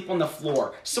and sleep on the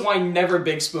floor. So I never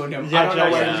big spooned him. I Yeah, don't know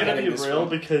where Jackson, he's I'm gonna getting be this real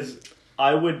from. because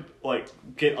I would like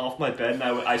get off my bed and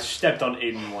I stepped on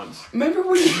Aiden once. Remember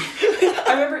when?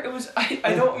 I remember it was.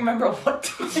 I don't remember what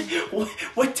day it was.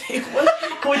 What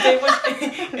day it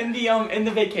was in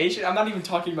the vacation. I'm not even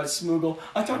talking about Smoogle.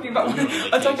 I'm talking about.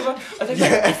 I'm talking about.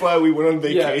 Yeah, FYI, we went on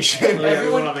vacation. Yeah, Everyone-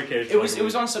 we went on vacation. It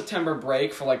was on September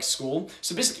break for like school,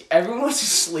 so basically everyone was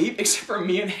asleep except for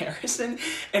me and Harrison.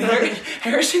 And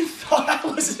Harrison thought I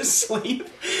was asleep,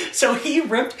 so he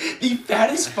ripped the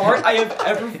fattest fart I have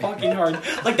ever fucking heard.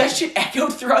 Like that shit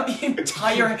echoed throughout the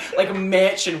entire like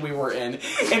mansion we were in,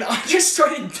 and I just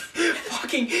started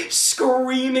fucking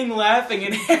screaming, laughing,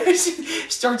 and Harrison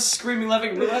starts screaming,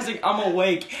 laughing, realizing I'm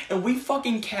awake, and we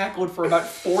fucking cackled for about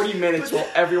 40 minutes while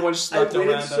everyone I slept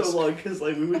waited around so us. long because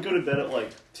like we would go to bed at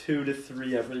like 2 to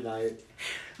 3 every night.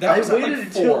 That I was at, waited like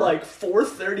until 4. like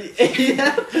 4:30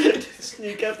 a.m. to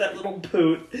sneak out that little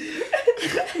poot.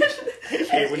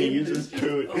 Hate when he uses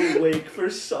poot. Awake for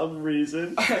some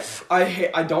reason.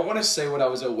 I don't want to say what I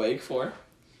was awake for.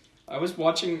 I was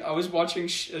watching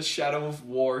Shadow of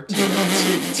War,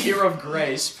 Tear of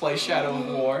Grace play Shadow of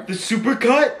War. The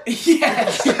supercut.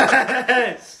 Yes,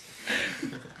 Yes.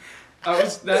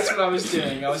 that's what I was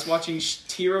doing. I was watching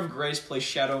Tear of Grace play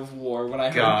Shadow of War when I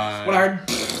heard God.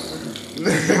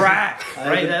 Pratt.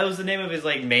 Right, that was the name of his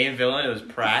like main villain. It was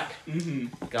Pratt.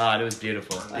 Mm-hmm. God, it was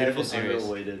beautiful. I have Beautiful an series.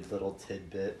 unrelated little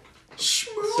tidbit.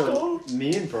 So, So,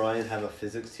 me and Brian have a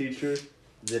physics teacher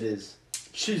that is...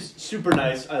 She's super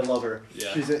nice. I love her.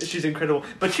 Yeah. She's incredible,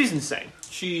 but she's insane.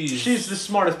 She's She's the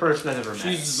smartest person I've ever met.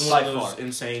 she's by one of those far.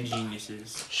 insane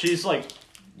geniuses. She's like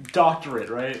doctorate,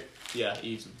 right? Yeah,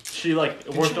 easy. She like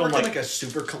Did worked she on work on like like a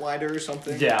super collider or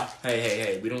something? yeah.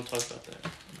 Hey, we don't talk about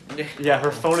that. Yeah,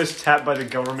 her phone is tapped by the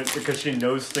government because she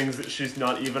knows things that she's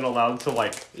not even allowed to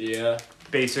like Yeah,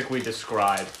 basically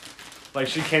describe. Like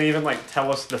she can't even like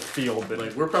tell us the field that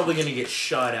like we're probably gonna get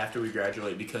shot after we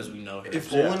graduate because we know her.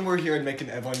 If Yeah. Olin were here, I'd make an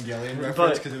Evangelion But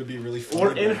reference because it would be really funny. we're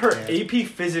but in I her can't. AP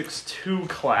Physics 2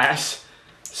 class.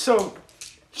 So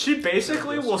she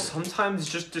basically will sometimes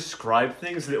just describe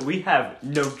things that we have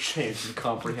no chance of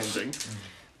comprehending.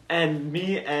 And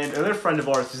me and another friend of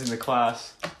ours is in the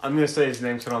class. I'm gonna say his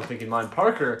name so I don't think in mine.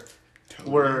 Parker.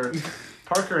 Where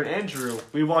Parker and Andrew,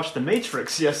 we watched The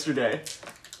Matrix yesterday.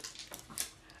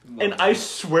 And I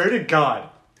swear to God,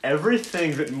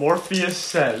 everything that Morpheus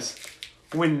says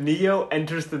when Neo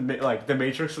enters the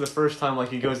Matrix for the first time, like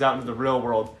he goes out into the real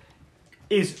world,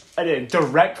 is a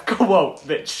direct quote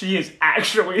that she has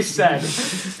actually said.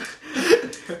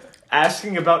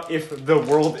 Asking about if the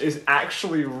world is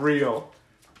actually real.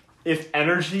 If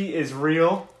energy is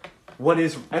real, what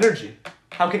is energy?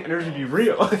 How can energy be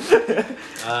real?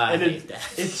 I and hate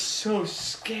that. it's so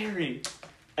scary.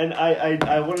 And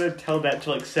I want to tell that to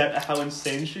like set how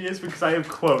insane she is because I have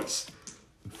quotes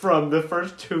from the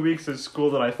first 2 weeks of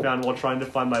school that I found while trying to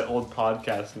find my old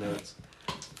podcast notes.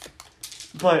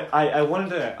 But I wanted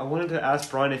to ask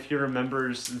Brian if he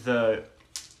remembers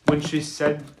when she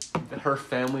said that her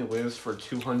family lives for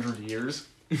 200 years.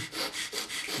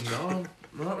 No,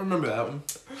 I don't remember that one.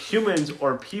 Humans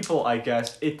or people, I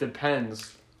guess, it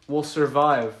depends, will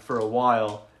survive for a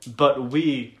while, but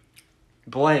we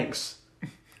blanks.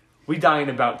 We die in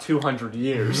about 200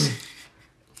 years.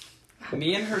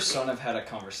 Me and her son have had a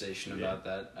conversation about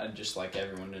that. I'd just like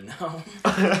everyone to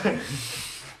know.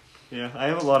 Yeah, I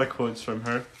have a lot of quotes from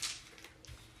her.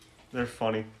 They're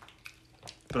funny.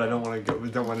 But I don't want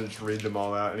to just read them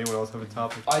all out. Anyone else have a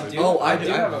topic? I do. Oh, I I do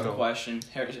do. have a Go. question.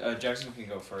 Jackson can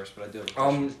go first, but I do have a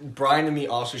question. Brian and me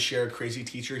also share a crazy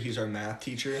teacher. He's our math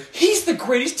teacher. He's the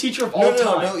greatest teacher of all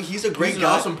time. No, he's a great He's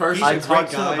guy. an awesome person. He's I a great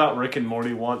talked to him guy. about Rick and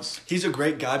Morty once. He's a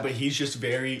great guy, but he's a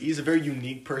very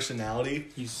unique personality.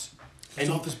 He's He's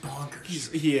off his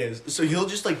bonkers. He is. So he'll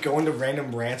just like go into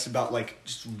random rants about like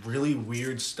just really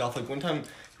weird stuff. Like one time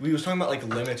we was talking about like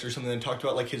limits or something and talked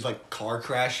about like his like car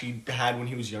crash he had when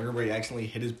he was younger where he accidentally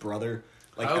hit his brother.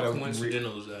 Like How at a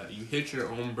coincidental is that? You hit your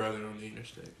own brother on the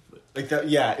interstate. But like that.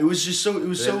 Yeah, it was just so. It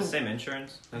was Do they so. have the same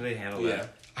insurance? How do they handle yeah,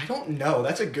 that? I don't know.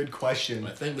 That's a good question.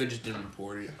 I think they just didn't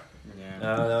report it. Yeah.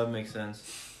 That would make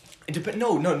sense. It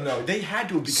No. They had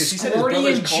to because he said his Sporty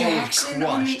brother's and car was Jackson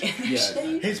on the crushed.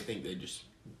 interstate. I think they just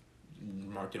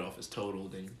marked it off as total,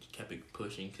 then kept it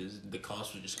pushing because the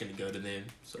cost was just going to go to them.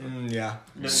 So Yeah.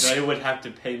 Then they would have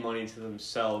to pay money to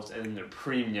themselves, and their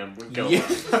premium would go Yeah.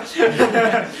 up.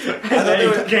 And they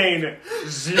would gain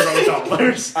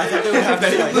 $0. I thought they would have to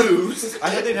they like, lose. I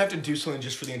thought they'd have to do something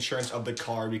just for the insurance of the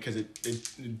car because it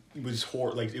was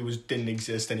like it was didn't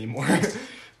exist anymore.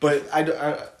 But I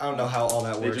don't know how all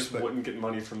that They works. just But, wouldn't get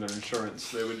money from their insurance.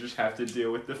 They would just have to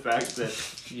deal with the fact that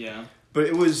Yeah. but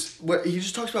it was what he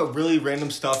just talks about really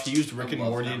random stuff. He used Rick I and love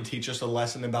Morty him. to teach us a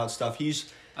lesson about stuff.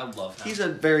 He's I love him.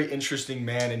 a very interesting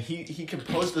man, and he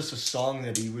composed us a song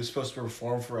that he was supposed to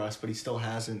perform for us, but he still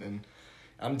hasn't. And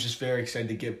I'm just very excited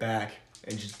to get back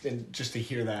and just to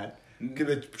hear that.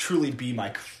 Gonna truly be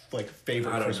my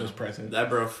favorite I don't Christmas know. present. That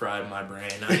bro fried my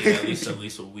brain. I need at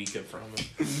least a week from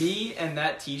him. Me and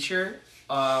that teacher,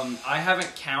 I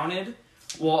haven't counted.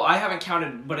 Well, I haven't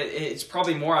counted, but it's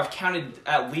probably more. I've counted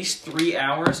at least 3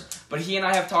 hours. But he and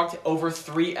I have talked over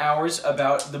 3 hours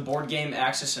about the board game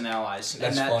Axis and Allies.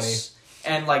 That's and funny.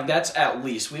 And that's at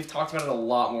least. We've talked about it a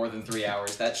lot more than 3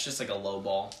 hours. That's just like a low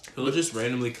ball. He'll just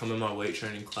randomly come in my weight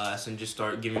training class and just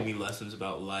start giving me lessons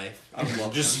about life. I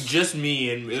love Just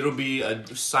me, and it'll be a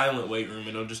silent weight room,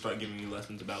 and he'll just start giving me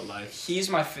lessons about life. He's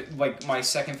my my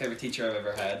second favorite teacher I've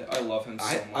ever had. I love him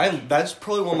so much. That's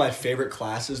probably one of my favorite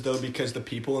classes though because the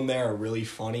people in there are really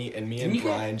funny and me and Didn't you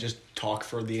Brian just talk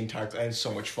for the entire class. It's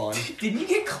so much fun. Didn't you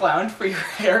get clowned for your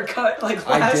haircut I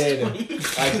last did.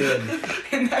 week? I did.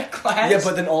 In that class. Yeah,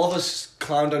 but then all of us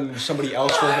clowned on somebody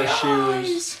else for her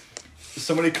shoes.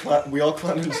 We all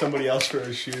clowned on somebody else for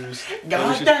her shoes. It was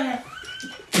God just- damn.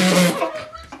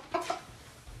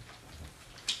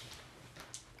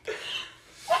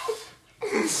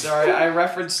 Sorry, I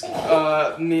referenced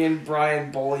me and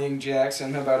Brian bullying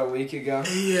Jackson about a week ago.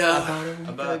 Yeah.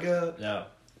 No.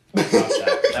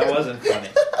 That wasn't funny.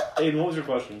 Aiden, what was your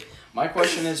question? My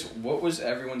question is, what was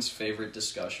everyone's favorite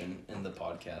discussion in the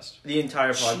podcast? The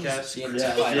entire podcast? The Yeah.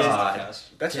 entire God. podcast.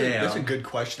 That's Damn. a good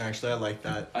question actually. I like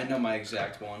that. I know my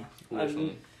exact one.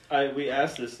 We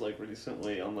asked this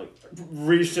recently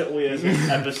as in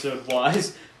episode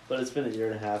wise, But it's been a year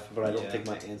and a half, but I don't Yeah. think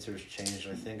my answer's changed.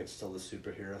 I think it's still the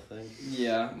superhero thing.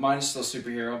 Yeah, mine is still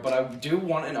superhero, but I do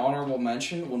want an honorable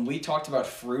mention. When we talked about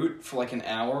fruit for like an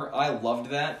hour, I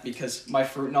loved that because my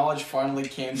fruit knowledge finally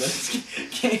came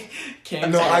to.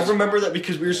 No, I remember that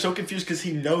because we were so confused because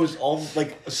he knows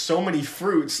so many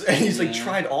fruits and he's Yeah.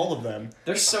 tried all of them.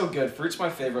 They're so good. Fruit's my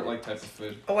favorite type of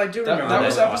food. Oh, I do That, remember that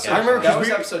was that episode. podcast. I remember that 'cause was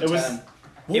episode it was- 10.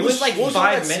 It was like what all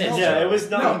 5 that minutes. smell? Yeah, it was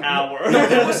not an hour. No,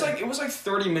 it was like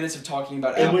 30 minutes of talking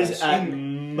about It apples. was at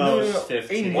most no.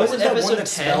 15. Aiden, Was What it was that one episode that 10?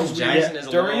 smells Jackson weird? is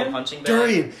a Durian? little punching bag.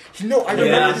 Durian. No, I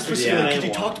remember Yeah, this the specifically because Q&A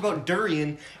you one. talked about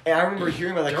durian, and I remember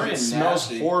hearing about it Durian it smells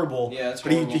nasty. horrible. Yeah, it's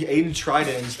but horrible. Aiden tried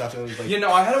it and stuff, and it was like, You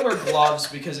know, I had to wear gloves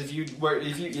because if you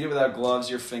eat it without gloves,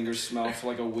 your fingers smell for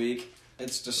like a week.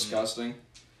 It's disgusting.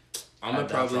 I'm gonna Had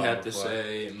that probably problem have to before.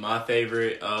 say my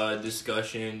favorite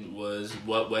discussion was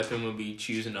what weapon would be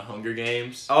choosing the Hunger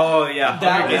Games. Oh, yeah.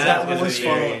 That Hunger was- Games that was was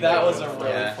very fun. good. That was a really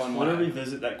Yeah. fun I one. want to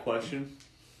revisit that question.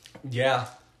 yeah,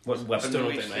 What I weapon still do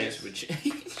don't we think my choose? answer would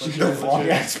change. the long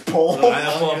ass pole. I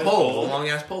have a pole, a long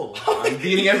ass pole. I'm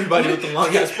beating everybody with the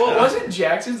long ass pole. Wasn't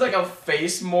Jackson's like a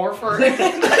face morpher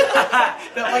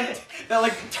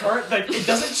that turn it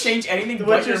doesn't change anything but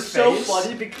Which your is so face?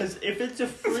 funny because if it's a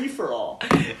free for all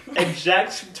and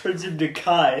Jackson turns into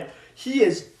Kai, he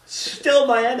is still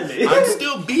my enemy. I'm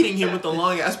still beating him with the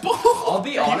long ass pole. I'll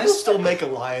be People honest. still make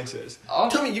alliances. I'll-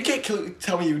 Tell me, you can't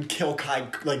tell me you would kill Kai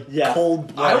Yeah.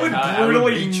 cold I blood. would I would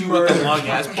brutally beat you with the murder long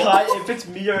ass pole. Kai, if it's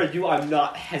me or you, I'm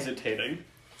not hesitating.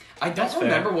 I don't That's fair.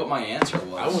 remember what my answer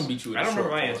was. I wouldn't beat you with I a don't short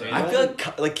remember my pole. answer. I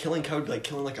feel like killing Kai would be like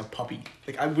killing a puppy.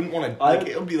 I wouldn't want to. I-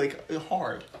 It would be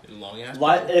hard. Long ass.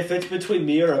 If it's between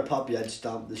me or a puppy, I'd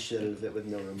stomp the shit out of it with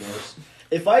no remorse.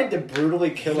 If I had to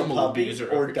brutally kill a I'm a puppy abuser.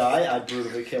 or die, I'd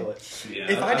brutally kill it.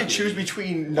 Yeah, If I had to would choose be-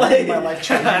 between nothing in my life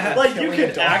changing and Like, you killing a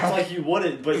could act dog, like you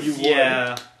wouldn't, but you would.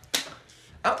 Yeah.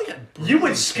 I don't think I'd. You would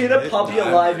brutally skin kill a it. puppy Nah,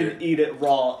 alive I'd and eat it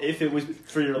raw if it was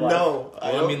for your life. No,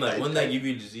 Well, I mean, like, wouldn't that give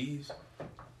you a disease?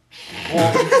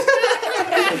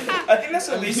 I I think that's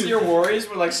the least of your worries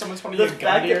when like someone's pointing The a gun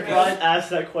fact to your that head. Brian asked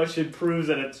that question proves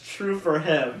that it's true for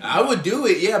him. I would do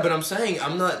it, yeah, but I'm saying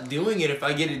I'm not doing it if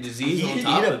I get a disease You on can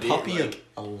top eat a of puppy it. Like,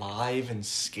 alive and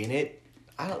skin it.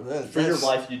 I don't know. For your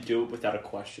life, you do it without a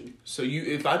question. so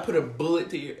if I put a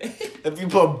bullet to your If you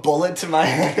put a bullet to my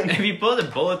head. If you put a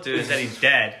bullet to his head, he's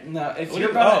dead. No, if What you're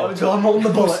do- about to, I'm holding the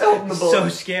bullet. Holding the bullet. So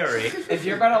scary. if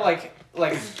you're about to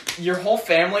like your whole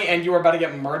family and you are about to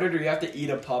get murdered, or you have to eat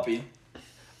a puppy.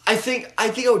 I think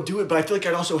I would do it, but I feel like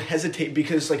I'd also hesitate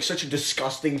because it's like such a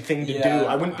disgusting thing to Yeah. do.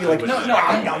 I wouldn't be like, No,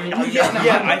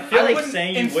 I feel like wouldn't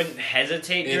saying you wouldn't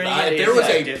hesitate If, during I, it if is, there was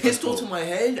like, a difficult. pistol to my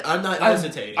head, I'm not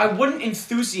hesitating. I wouldn't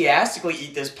enthusiastically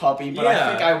eat this puppy, but I Yeah.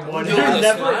 think I would. You're You're with a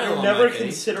never, smile you're on never my face.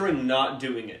 considering not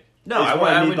doing it. No, Is I what would.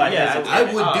 I I mean would. by Yeah, hesitate. I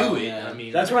would Oh, do it. yeah. I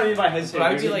mean, That's what I mean by hesitate. But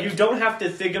I would be like- you don't have to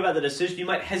think about the decision. You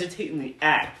might hesitate in the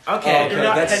act. Okay, You're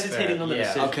not that's hesitating fair. on the Yeah.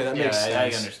 decision. okay, that makes I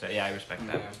sense. understand. Yeah, I respect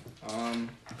that. Yeah.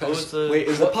 What was the? Wait,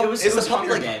 is the Well, puppy? it was Is the puppy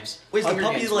Hunger like? Games. Wait, is the Hunger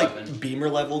puppy Games like weapon. Beamer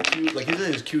level cute? Like, is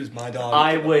it as cute as my dog?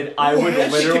 I would Ooh, that shit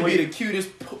could be literally, the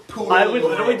cutest poodle. I would in the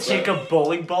literally world, take bro. a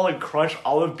bowling ball and crush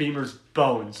all of Beamer's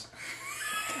bones.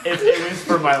 If it was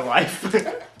for my life.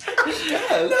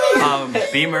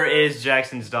 Beamer is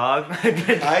Jackson's dog. I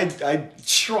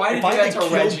Try to if do I that had to to kill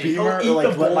Reggie. Beamer or Eat like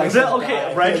the let ball. myself Okay, die,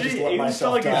 I Reggie, just let Aiden's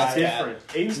myself dog die. is different.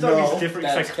 Aiden's dog No, is different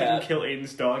because I that's couldn't cap. kill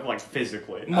Aiden's dog like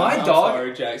physically. My I'm dog-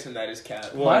 Sorry, Jackson, that is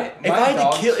cat. My If I had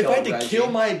dog to kill, if I had killed to kill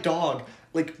Reggie. my dog,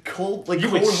 like cold, like You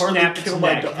would cold-heartedly snap its kill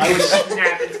my neck. dog. You would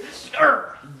snap its.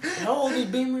 Urgh. How old is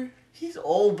Beamer? He's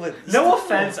old, but No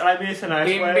offense, and I mean this in a nice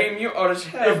Beam, way. beam, you ought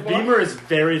to If Beamer is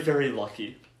very, very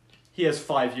lucky, he has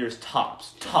 5 years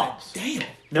tops. Tops. Damn.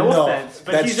 No, No, offense,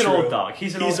 but that's he's an true. old dog.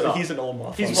 He's an old dog. He's an old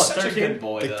motherfucker. He's He's what, such 13? a good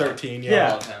boy. Like though. 13, I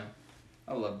Yeah. love him.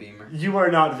 I love Beamer. You are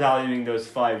not valuing those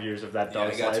 5 years of that Yeah, I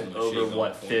dog's got too life much over shit going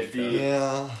what, for me, 50, cuz.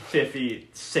 Yeah. 50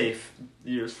 safe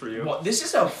years for you. Well, this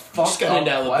is a Just fucked got up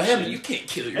into Alabama. question. You can't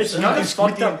kill It's yourself. not a With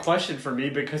fucked the- up question for me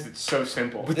because it's so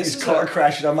simple. With This these is car a-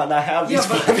 crashes, I might not have Yeah, these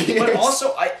 5 years. but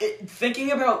also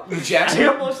thinking about Jackson, I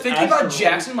almost thinking asked about her-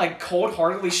 Jackson like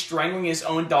cold-heartedly strangling his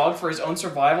own dog for his own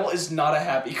survival is not a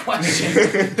happy question.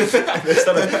 That's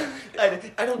not a-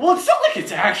 I don't. Well, it's not like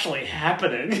it's actually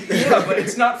happening. Yeah, but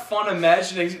it's not fun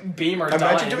imagining Beamer dying.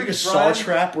 Imagine doing a saw Brian.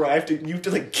 trap where you have to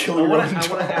like kill I your want own to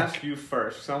dog. ask you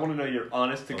first, because I want to know your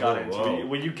honest to God Oh, answer. whoa.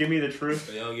 Will you give me the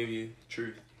truth? But I'll give you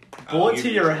truth. Bullet to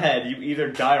your head, you either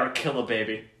die or kill a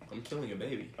baby. I'm killing a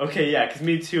baby. Okay, yeah, because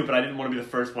me too, but I didn't want to be the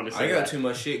first one to say I got that. too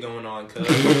much shit going on, cuz.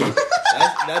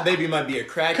 that baby might be a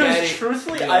crack Because addict.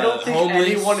 truthfully, be I don't a think homeless.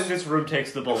 anyone in this room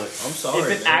takes the bullet. I'm sorry.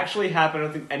 If it man. actually happened, I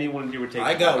don't think anyone in here would take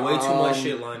I the got bullet. way too much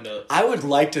shit lined up. I would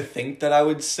like to think that I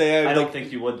would say I I'd don't like.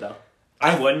 think you would, though.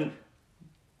 I wouldn't.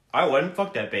 I wouldn't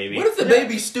fuck that baby. What if the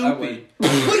baby's stupid? What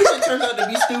if it turns out to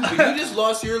be stupid? You just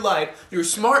lost your life, your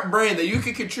smart brain that you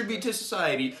could contribute to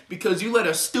society because you let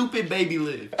a stupid baby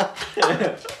live.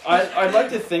 I'd like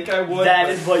to think I would. That but-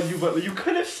 is what you. But you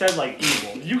could have said like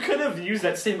evil. You could have used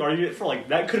that same argument for like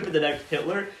that. Could have been the next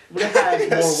Hitler. Would have had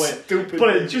more weight. Stupid But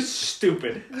baby. it's just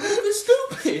stupid. It's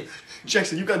stupid.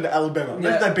 Jackson, you got into Alabama. Yeah.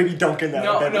 Let that baby dunk in that.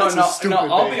 No, baby. no, That's a no, stupid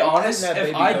no. I'll baby. be honest. That If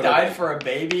baby I go died to- for a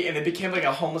baby and it became like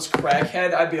a homeless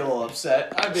crackhead, I'd be a little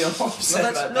upset. I'd be a little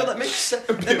upset. about that makes sense.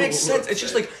 That makes sense. It's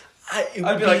just like it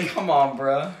I'd would be like, come on,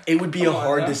 bruh. it would be a come on,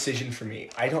 hard yeah. decision for me.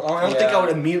 I don't think Yeah. I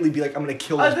would immediately be like, I'm gonna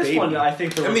kill this This baby. one, I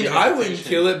think. there I would mean, be I wouldn't hesitation.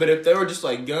 kill it, but if they were just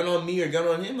like gun on me or gun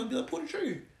on him, I'd be like, pull the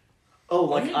trigger. Oh,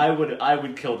 like I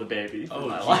would kill the baby for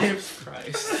my life.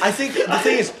 Christ. I think the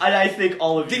thing is, I think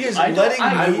all of Thing you. is, I don't- letting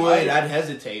I me- would. I'd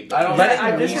hesitate. But I don't- letting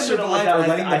I me disagree with survive that. or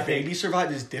letting I the think- baby survive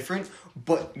is different.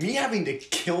 But me having to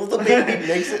kill the baby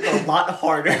makes it a lot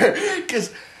harder.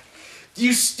 Because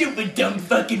you stupid dumb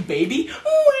fucking baby.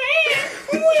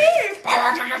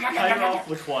 Cut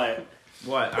awfully quiet.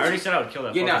 What? I already said I would kill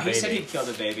that Yeah, no, fucking he baby. said he'd kill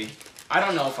the baby. I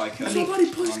don't know if I could. Somebody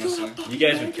please honestly. You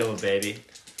guys would kill a baby.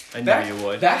 I know Back, you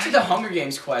would. back to the Hunger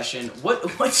Games question.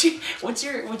 What's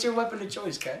your weapon of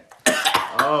choice, Kat?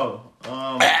 Oh,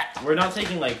 we're not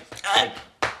taking like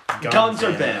Guns are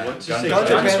in, banned. What's your guns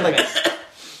are Guns banned. are Like,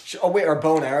 oh wait, are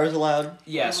bow and arrows allowed?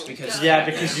 Yes, because Yeah,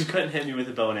 because you couldn't hit me with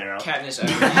a bow and arrow. Katniss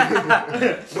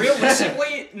Everdeen.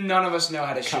 Realistically, none of us know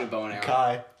how to shoot a bow and arrow.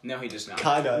 Kai. No, he does not.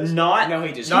 Kai does. Not. No,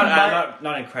 he does Not, not.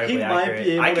 not He incredibly might accurate.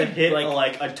 be able I to could hit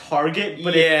like a target,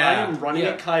 but Yeah. if I am running Yeah.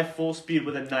 at Kai full speed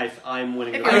with a knife, I'm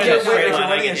winning. If the you're race. in a Wait, straight if you're line, I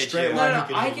running can a hit straight you. line, No, he no,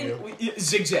 can I hit you. can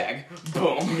zigzag.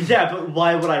 Boom. Yeah, but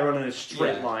why would I run in a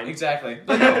straight Yeah, line? Exactly.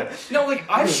 But no, like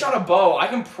I've shot a bow. I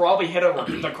can probably hit a like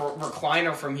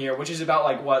recliner from here, which is about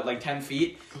like 10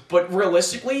 feet. But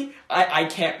realistically, I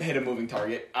can't hit a moving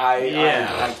target.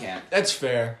 I can't. That's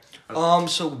fair.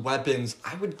 So weapons,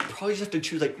 I would probably just have to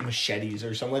choose like machetes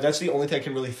or something. Like, that's the only thing I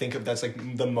can really think of that's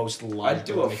like the most light. I'd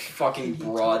do a fucking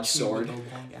broadsword.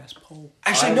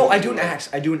 Actually, no, I do an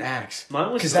axe.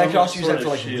 Mine was Because I could also use sword that for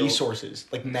like shield. resources,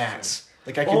 like mats.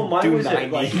 Like I could Oh, mine do was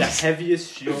 90s. like the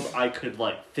heaviest shield I could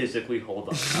like physically hold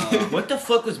on. What the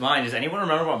fuck was mine? Does anyone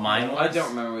remember what mine was? I don't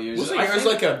remember what yours was. Wasn't yours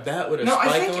like a bat with a No,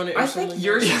 spike on it or I something? think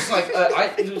yours was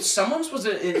like someone's was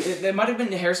it might have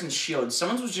been Harrison's shield.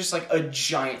 Someone's was just like a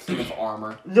giant thing of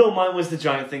armor. No, mine was the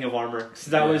giant thing of armor. So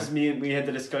that Yeah. was me. We had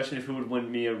the discussion if who would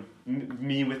win,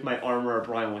 me with my armor or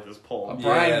Brian with his pole.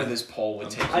 Brian Yeah. with his pole would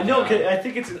take. I you know. down. 'Cause I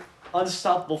think it's an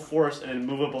unstoppable force and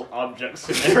immovable object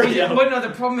scenario. But no, the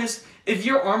problem is if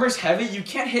your armor's heavy, you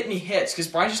can't hit any hits because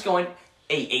Brian's just going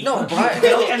 8. No, Brian.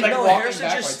 and like no, walking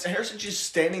backwards. Harrison's just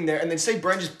standing there, and then say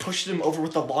Brian just pushed him over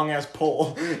with the long ass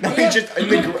pole. Now Yeah. he's just in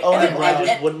the on the And- I ground.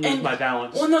 just wouldn't lose and- my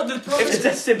balance. Well, no, the problem It's is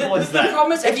as simple as the that.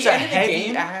 problem is at It's the a end of the heavy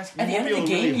game. ass- At the end of the you'll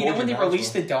game, really you know hold when they your balance release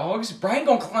the dogs, Brian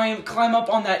gonna climb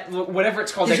up on that whatever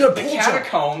it's called, He's the gonna pull jump.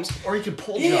 catacombs. Or he could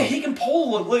pull Yeah, jump. he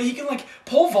can like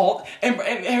pole vault, and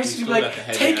Harrison's gonna be still got the like,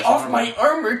 heavy take ass off armor. my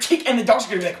armor, kick, and the dog's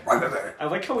gonna be like, "Rah, rah, rah." I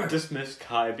like how we dismissed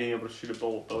Kai being able to shoot a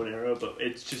bow and arrow, but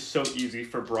it's just so easy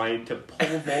for Brian to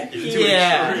pole vault into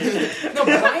Yeah. a tree. No,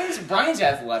 Brian's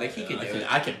athletic. He can do it.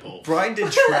 I can pull. Brian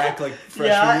did track like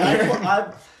freshman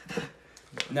year.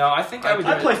 No, I think I would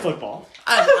do I play it. football.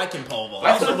 I can pole vault.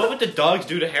 Also, what would the dogs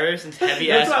do to Harrison's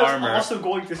heavy ass That's what I was armor? also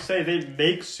going to say. They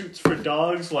make suits for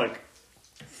dogs like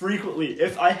frequently.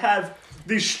 If I have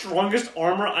the strongest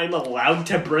armor I'm allowed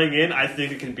to bring in, I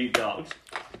think it can beat dogs.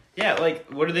 Yeah, like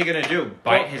what are they gonna do?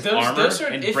 Bite Well, his those armor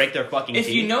are- and if- break their fucking If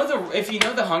teeth? you know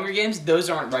the Hunger Games, those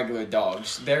aren't regular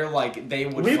dogs. They're like they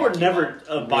would. We were fuck you never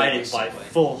up abiding by realistically.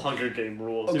 full Hunger Game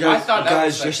rules. Oh, It I was- thought that guys,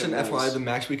 was like just the an FYI, rules. the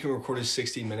max we can record is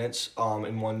 60 minutes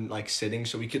in one like sitting,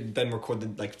 so we could then record the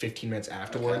like 15 minutes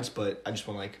afterwards. But I just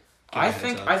want to like. give I a heads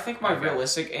think up. I think my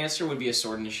realistic answer would be a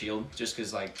sword and a shield, just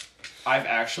because like I've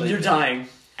actually. You're dying.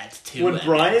 That's two. When weapons.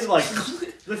 Brian, like,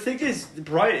 the thing is,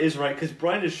 Brian is right, because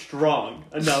Brian is strong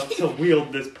enough to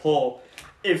wield this pole.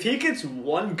 If he gets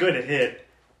one good hit,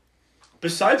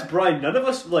 besides Brian, none of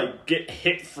us, like, get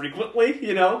hit frequently,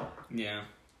 you know? Yeah.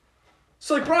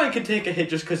 So, like, Brian can take a hit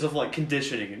just because of, like,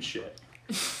 conditioning and shit.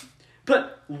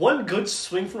 But one good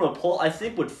swing from a pole, I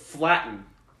think, would flatten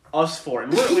us four,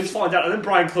 and we're at least falling down, and then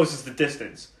Brian closes the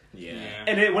distance. Yeah.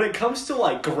 And when it comes to,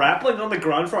 like, grappling on the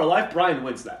ground for our life, Brian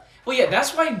wins that. Well, yeah,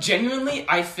 that's why genuinely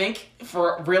I think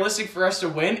for realistic for us to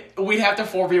win, we'd have to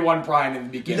 4v1 Brian in the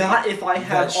beginning. Not if I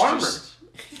have That's armor. just-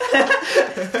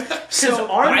 So But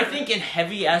armor. I think in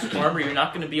heavy ass armor, you're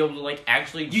not going to be able to like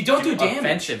actually. You don't do damage.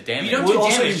 offensive damage. You don't Well, do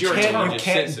also, damage, you you're a can't, turtle. you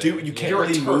can't It's do, sensitive. you can't You're a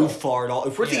really turtle. move far at all.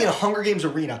 If we're thinking Yeah. a Hunger Games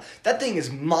arena, that thing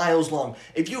is miles long.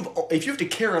 If you have to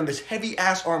carry on this heavy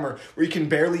ass armor where you can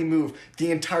barely move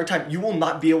the entire time, you will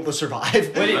not be able to survive.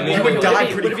 Would it, you would die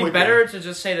pretty would it be quickly. better to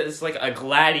just say that it's like a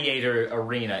gladiator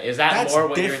arena? Is that That's more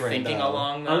what you're different, thinking though.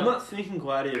 along? I'm not thinking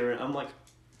gladiator. I'm like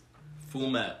Full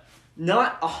map.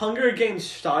 not a Hunger Games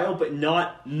style, but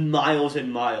not miles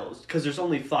and miles because there's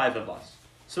only 5 of us,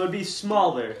 so it'd be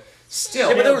smaller. Still,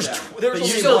 Yeah, but there was Yeah. there was But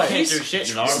you only still like- can't do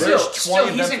shit in armor. still, There's 20 still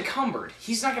of he's them. encumbered.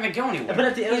 He's not gonna go anywhere. But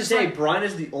at the end of He's the day, like- Brian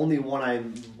is the only one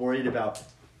I'm worried about.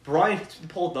 Brian's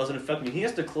pole doesn't affect me. He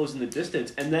has to close in the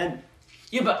distance, and then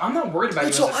yeah, but I'm not worried about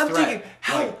you So as a I'm threat. thinking,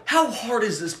 Like, how hard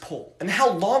is this pole, and how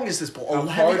long is this pole? How A hard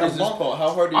heavy- is a this long- pole? How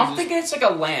hard is I'm this? thinking it's like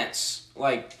a lance.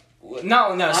 Like,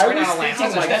 no, I sorry, was not a lance.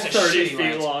 thinking like That's a 30 shitty feet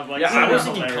lance. long. Like, Yeah, I was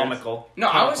super thinking hilarious. comical. No,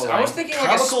 I was Comical thinking like a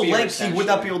Comical spear. length, he would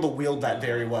not be essentially. able to wield that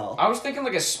very well. I was thinking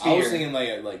like a spear. I was thinking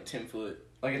like 10 foot.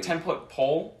 like a 10-foot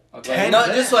pole. Okay. 10? Not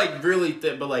just like really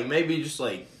thick, but like maybe just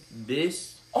like this.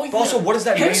 Oh, But also, what is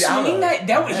that Him made out swinging of?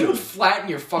 that would, he would flatten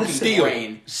your fucking Steel.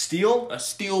 brain. Steel? A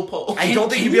steel pole. I don't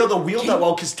think can you'd be you- able to wield can that you-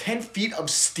 well, because 10 feet of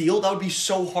steel, that would be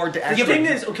so hard to The actually... thing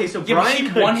is, okay, so Yeah, but Brian he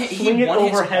could one hit- he swing it one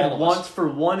hits overhead all of us. once for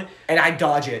one. and I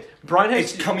dodge it. Brian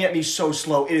It's has. coming at me so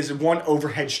slow. It is one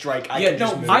overhead strike. I Yeah, can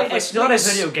just no, move. It's not a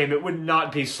video game. It would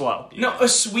not be slow. No, a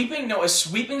sweeping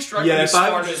strike Yeah, would be if I was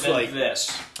smarter just than like-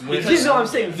 this. Because you know what I'm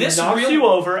saying? He this knocks real- you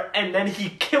over, and then he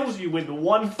kills you with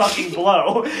one fucking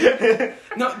blow.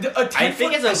 No, a 10 I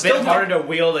think foot, it's a bit harder to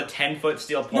wield a 10-foot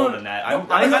steel pole No, than that. no,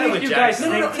 I'm I kind of think with you guys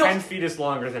Jackson. think No, no, no. 10 feet is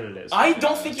longer than it is. I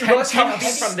don't think you 10 realize how feet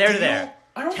heavy. from there to there.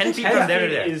 I don't 10 think feet you from there to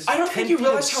feet there. is I don't 10 think you feet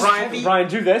realize is how Brian, heavy. Brian,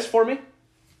 do this for me.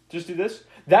 just do this.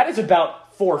 That is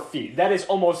about 4 feet. That is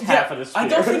almost half of the sphere. I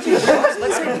don't think you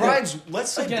realize.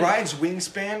 Let's say Again. Brian's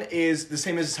wingspan is the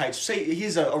same as his height. So say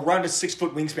he's around a 6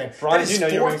 foot wingspan. Brian, that do is you know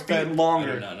your 4 wingspan? feet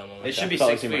longer. No. It should be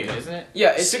That's 6 probably feet, too isn't it?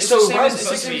 Yeah, it's So the same Ryan's as,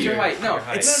 supposed it's to the be same as your height. No, your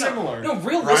height. It's similar. No, Brian,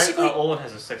 realistically, Olin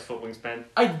has a 6 foot wingspan.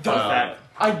 I don't. Fun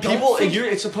I don't People, think.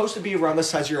 it's supposed to be around the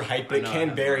size of your height, but it I know, can I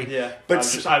know. vary. Yeah,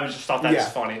 But I was just thought that was yeah.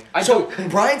 funny. I so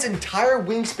don't. Brian's entire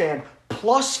wingspan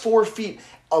plus 4 feet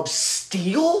of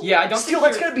steel. Yeah, I don't steel.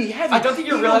 think That's you're- gonna be heavy. I don't think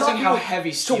you're He will realizing not how be-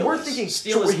 heavy So steel we're is. thinking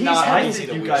Steel so is he's not heavy. easy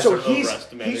to you wield. guys So are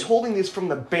overestimating. he's holding this from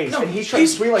the base, No, and he's trying to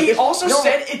swing like he this. also No.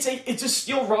 said it's a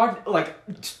steel rod like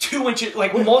 2 inches,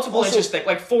 like multiple also, inches thick,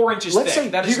 like 4 inches Let's thick. say,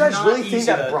 That do you is guys not really easy think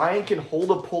that to- Brian can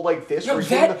hold a pull like this No, where he's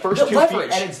holding the that first the 2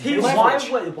 leverage. feet and it's He- leverage.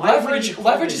 why would leverage. he hold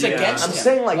Leverage it? is Yeah. against I'm him.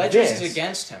 saying like leverage this. is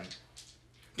against him.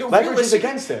 Dude, Leverage is realistic-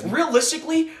 against him.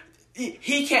 Realistically,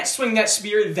 he can't swing that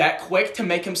spear that quick to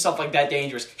make himself like that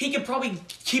dangerous. He could probably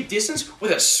keep distance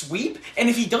with a sweep, and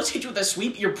if he does hit you with a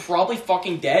sweep, you're probably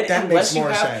fucking dead That unless makes you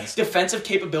more have sense. defensive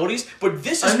capabilities. But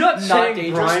this is I'm not saying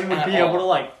dangerous Brian would at be all. able to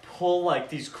like pull like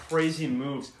these crazy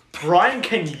moves. Brian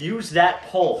can use that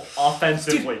pull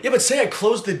offensively. Yeah, but say I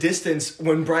close the distance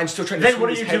when Brian's still trying to Then swing what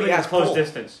are his you heavy doing at ass close pull.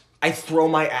 distance? I throw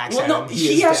my axe Well, at no, him.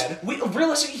 he is has. dead.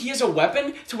 Realistically, he has a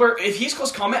weapon to where if he's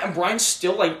close combat and Brian's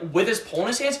still like with his pole in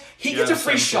his hands, he gets a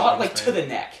free 7 foot shot like wingspan. to the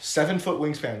neck. 7 foot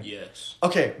wingspan. Yes.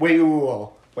 Okay, wait.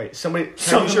 Somebody, can I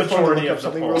Some use your phone to majority look up of the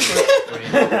something pull. real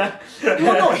quick?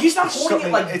 No, he's not holding it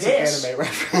Something- like it's this. an anime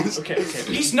reference. Okay.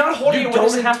 He's not holding You it with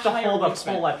his don't have to entire hold a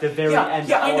wingspan. pull at the very Yeah, end.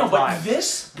 yeah, I know, all but time.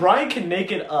 this. Brian can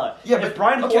make it up. Yeah, if but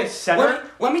Brian okay, holds center,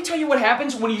 let me tell you what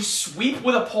happens when you sweep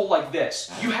with a pole like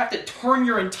this. You have to turn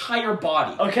your entire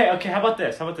body. Okay, how about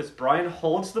this? Brian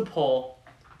holds the pole.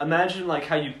 Imagine like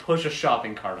how you push a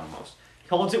shopping cart almost. He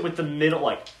holds it with the middle,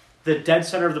 like the dead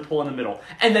center of the pole in the middle,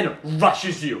 and then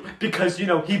rushes you because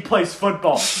he plays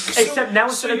football. Except now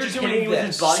so instead of you're just doing hitting you with this.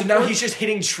 his body, So now force, he's just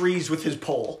hitting trees with his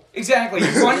pole. Exactly.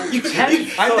 You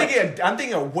I'm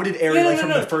thinking a wooded area like from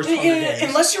the first Hunger Games.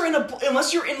 Unless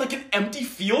you're in like an empty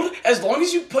field, as long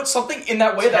as you put something in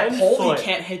that way, that 10 pole foot. he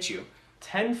can't hit you.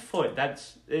 10 foot.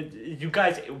 That's you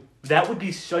guys. That would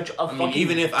be such a I fucking. mean,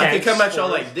 even if I could dense come at y'all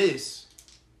sport. like this,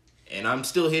 and I'm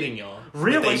still hitting y'all with a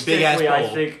Realistically, big ass I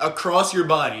pole think- across your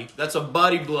body. That's a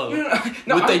body blow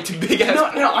No, with I'm- a big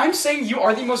ass. No, I'm saying you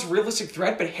are the most realistic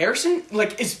threat, but Harrison,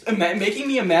 like, is making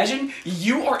me imagine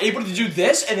you are able to do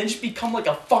this and then just become like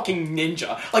a fucking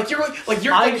ninja. Like you're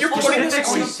I putting this on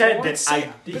specifically the said board.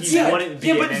 that he Yeah, wouldn't be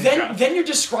yeah, a but ninja. then you're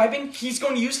describing he's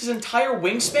going to use his entire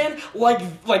wingspan like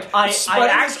I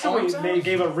spreading his actually arms out.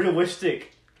 gave a realistic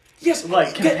Yes,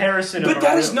 like that- comparison. But of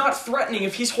that our is real- not threatening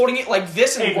if he's holding it like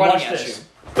this and Hey, running watch at this. you.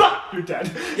 Bah! You're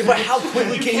dead. Yeah, but how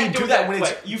quickly You can can't you do it that when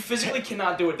quick. it's... You physically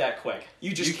cannot do it that quick.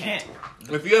 You just You can't.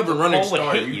 If you have a running pole would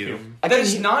start, hit you you. can. That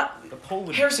is not The pole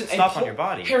would Harrison. stop on your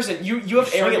body. Harrison, you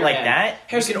have air Swing in it your like hand. that.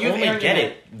 Harrison, you you have can air only in your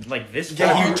get hand. it like this.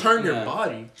 Yeah, far. You turn your Yeah.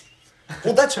 body.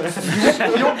 Well, that's... you don't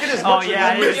get as Oh much... yeah,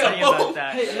 I didn't Yeah. think about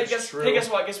that. Hey, guess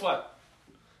what? Guess what?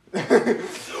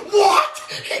 What?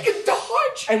 He can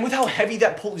dodge! And with how heavy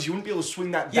that pole is, you wouldn't be able to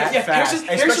swing that fast. Harrison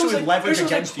especially was with leverage Harrison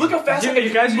was against Look you. how fast Yeah, I can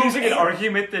you guys are move using an air.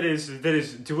 argument that is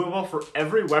doable for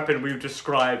every weapon we've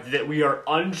described, that we are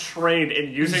untrained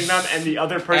in using them and the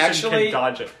other person Actually- can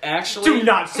dodge it. Actually, Do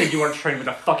not say you are trained with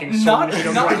a fucking sword Not- and you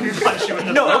don't not- know you punch you in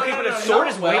the No, throat. okay, but no, a no, sword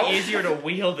not is well. way easier to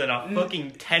wield than a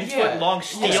fucking 10 Yeah. foot long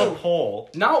steel Also- pole.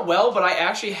 Not well, but I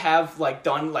actually have like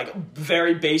done like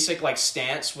very basic like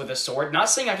stance with a sword. Not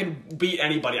saying I can beat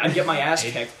anybody. I'd get my ass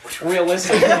kicked.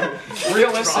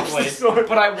 Realistically, sword.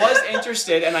 but I was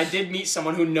interested, and I did meet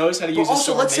someone who knows how to But use a also,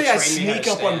 sword. let's They say I trained me how to sneak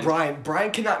up on stand. Brian.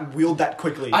 Brian cannot wield that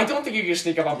quickly. I don't think you can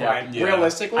sneak up on Brian. Yeah.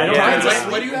 Realistically, I don't Brian's Yeah.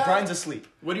 asleep. What do you have? Brian's asleep.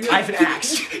 What do you I have? have an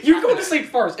axe. You're going to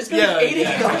sleep first. It's gonna Yeah, be 8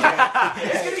 a.m. yeah.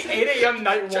 It's gonna be 8 a.m.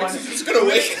 night one. Jackson's just gonna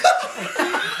wake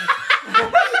up.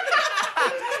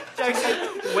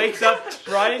 Jackson wakes up,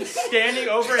 Brian's standing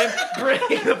over him,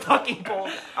 bringing the fucking pole.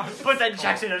 But then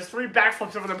Jackson does 3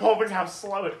 backflips over the pole because how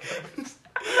slow it goes.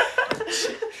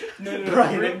 No.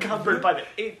 Brian encumbered by the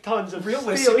 8 tons of steel he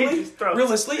Realistically, just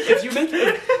throws. if you make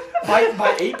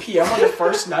by 8 p.m. on the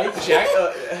first night,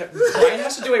 Brian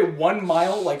has to do a 1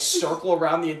 mile like circle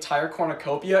around the entire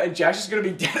cornucopia, and Jack's just gonna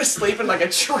be dead asleep in like a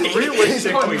tree.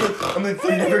 Realistically, They're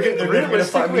never gonna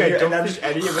find me Realistically, I here. don't And think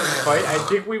any of us fight. I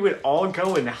think we would all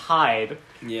go and hide,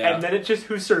 Yeah. and then it's just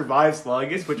who survives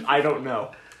longest, which I don't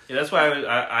know. Yeah, that's why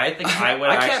I think I would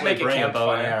I can't actually make a bring a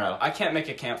bow and campfire. arrow. I can't make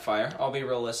a campfire. I'll be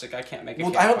realistic. I can't make a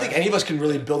Well, campfire. I don't think any of us can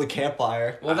really build a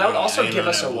campfire. Well, that would also I ain't give on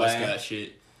us that Boy away. Scout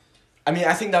shit. I mean,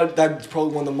 I think that's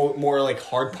probably one of the more like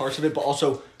hard parts of it, but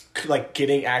also like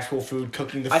getting actual food,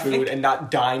 cooking the I food, think- and not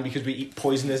dying because we eat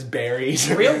poisonous berries.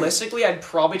 Realistically, I'd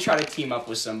probably try to team up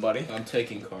with somebody. I'm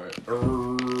taking card.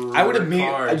 I would admit,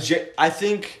 Cards. I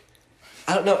think,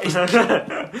 I don't know.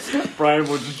 Brian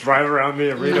will just drive around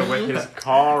the arena with his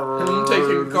car. I'm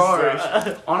taking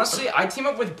cars. Honestly, I team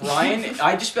up with Brian.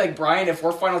 I just be like, Brian, if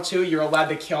we're final two, you're allowed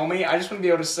to kill me. I just want to be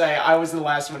able to say I was the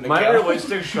last one to My go.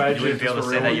 realistic strategy You wouldn't is be able to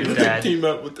just say that you're real- dead. Team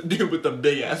up with the dude with the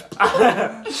big ass.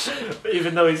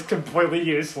 Even though he's completely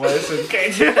useless and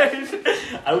can't do anything.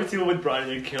 I would team up with Brian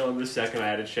and kill him the second I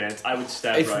had a chance. I would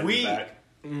stab If Brian we- in the back.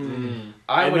 I And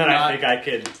would then not. I think I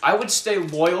could. I would stay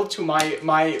loyal to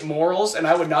my morals, and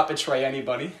I would not betray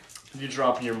anybody. You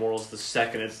dropping your morals the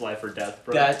second it's life or death,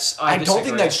 bro. That's I don't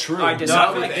think disagree. that's true. I No, disagree.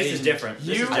 I feel like this is different.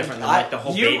 This is different than like the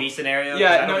whole you- baby scenario. 'cause I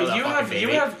Yeah, don't know no, that you fucking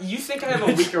have baby. you think I have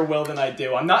a weaker will than I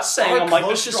do. I'm not saying Our I'm like the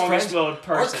closest strongest friends- willed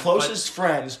person. Our closest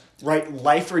friends, right?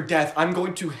 Life or death. I'm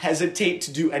going to hesitate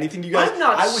to do anything to you guys. I'm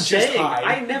not I would saying. just hide.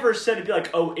 I never said it'd be like,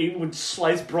 oh, Aiden would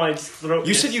slice Brian's throat.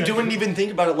 You in a said you second. didn't even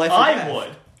think about it. Life or I death. would.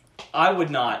 I would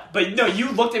not. But no,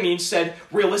 you looked at me and said,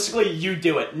 realistically, you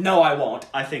do it. No, I won't.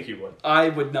 I think you would. I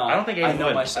would not. I don't think I Aiden know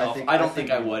would. myself. I don't think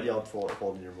I you'd would. be up for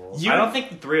holding your morals. You- I don't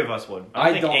think the three of us would. I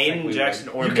I don't don't think think Aiden, we Jackson,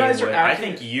 would. or You me guys are would. I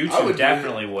acting- think you I two would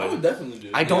definitely I would. would definitely do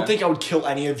it. I don't think I would kill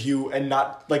any of you and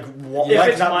not like If like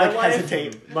it's not my like life,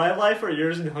 hesitate. my life or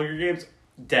yours in Hunger Games,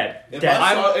 dead. If dead.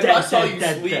 I saw you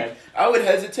dead, sleep, dead. I would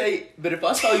hesitate. But if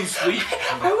I saw you sleep,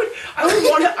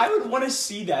 I would want to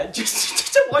see that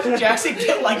just to watch Jackson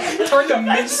get like turned to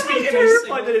mid-speed in a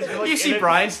Terrified that single. it's You see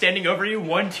Brian standing over you,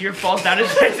 one tear falls down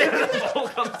his face, and the bowl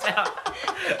comes out.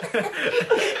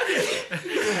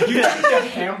 You eat a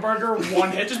hamburger,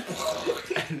 one hit, just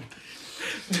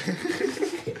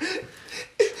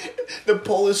The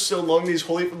pole is so long that he's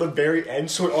holding it from the very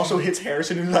end, so it also hits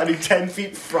Harrison, who's landing 10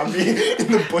 feet from me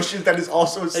in the bushes. That is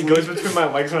also It asleep. goes between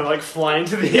my legs and I like fly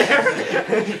into the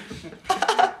air.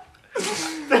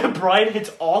 Brian hits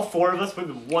all four of us with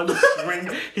one swing.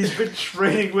 He's been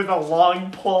training with a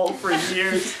long pole for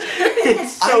years.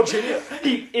 It's so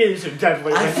he is a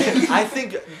deadly. I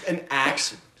think an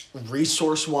axe,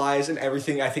 resource-wise and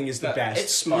everything, I think is the best.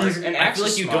 It's smart. And I feel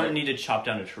like is you smart. don't need to chop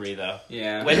down a tree, though.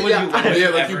 Yeah. When would you Yeah, like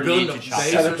ever you're building need a to chop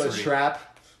base down Set a up a tree? trap.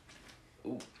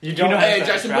 You don't. know- hey, Set a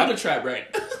Jackson, trap? build a trap,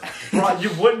 right? Brian,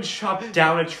 you wouldn't chop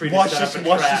down a tree to Watch set this, up a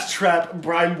watch trap. this trap.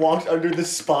 Brian walks under the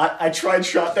spot. I try and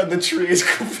chop down the tree as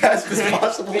fast as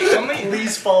possible.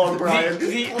 Please follow Brian.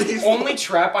 The only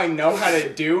trap I know how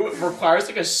to do requires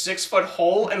like a 6-foot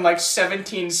hole and like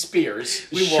 17 spears.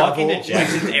 We walk Shovel. into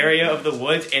Jackson's area of the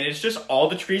woods, and it's just all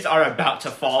the trees are about to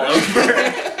fall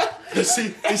over. You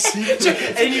see,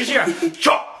 And you hear a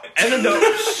chop, and then the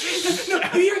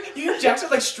You hear Jackson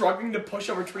like struggling to push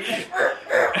over trees.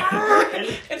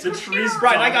 The trees.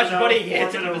 Brian, I got you, buddy. He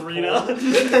hits Form it an with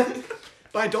arena.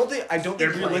 But I don't think They're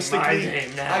playing my realistically.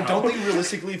 game now. I don't think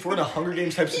realistically, if we're in a Hunger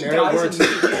Games type scenario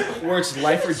where it's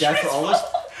life or death for all of us,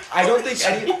 I don't think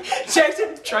any.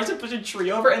 Jackson tries to push a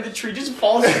tree over and the tree just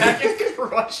falls back and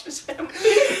crushes him.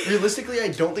 Realistically, I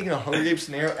don't think in a Hunger Games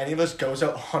scenario any of us goes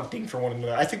out hunting for one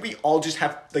another. I think we all just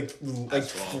have like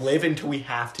live until we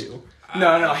have to.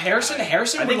 No, Harrison I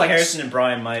would think like Harrison and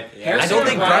Brian might. Harrison I don't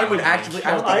think and Brian would actively.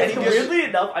 I don't think any of us- Weirdly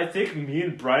enough, I think me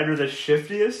and Brian are the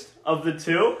shiftiest of the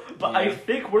two, but I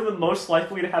think we're the most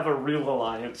likely to have a real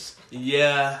alliance.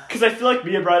 Yeah. Because I feel like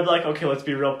me and Brian are like, okay, let's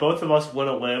be real, both of us want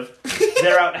to live.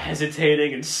 They're out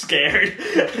hesitating and scared.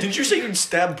 Didn't you say you'd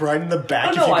stab Brian in the back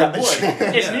Oh if no, you I got would. the chance?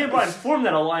 If me and Brian formed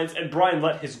that alliance and Brian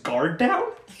let his guard down,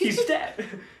 he's dead.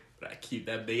 But I keep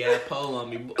that big ass pole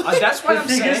on me. that's why The I'm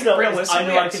thing saying is, though, is realistically I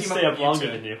know I I'd can team stay up up with longer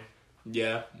you two. than you.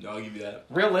 Yeah, I'll give you that.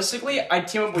 Realistically, I'd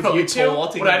team up with Bro, you two, Paul, I'll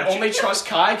take but I'd that. only trust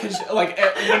Kai because like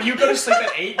when you go to sleep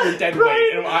at 8, you're dead weight.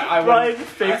 Brian, And I Brian would.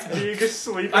 fakes being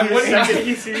asleep. I'm The waiting- second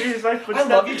he sees my I footsteps,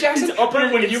 love you, Jackson. he's up But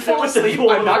and when you fall asleep,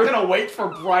 I'm not gonna wait for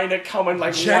Brian to come and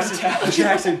like one tap.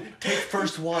 Jackson, take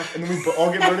first watch, and then we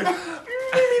all get murdered.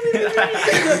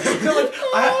 No, like,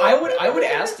 I would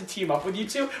ask to team up with you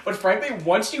two, but frankly,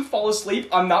 once you fall asleep,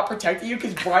 I'm not protecting you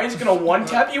because Brian's gonna one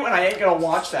tap you, and I ain't gonna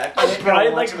watch that. I ain't gonna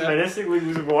Brian watch like that. menacingly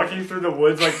was walking through the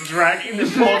woods, like dragging the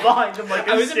pole behind him, like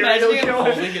a I was serial imagining him killer.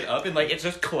 holding it up and like it's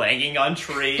just clanging on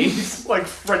trees. Like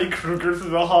Freddy Krueger through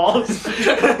the halls.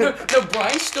 No,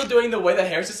 Brian's still doing the way that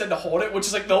Harrison said to hold it, which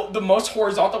is like the most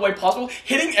horizontal way possible,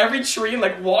 hitting every tree and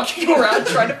like walking around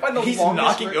trying to find the He's longest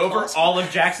knocking route over possible. all of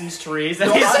Jackson's trees. And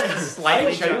No, he's I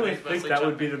slightly genuinely jumping, think that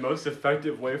would be the most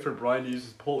effective way for Brian to use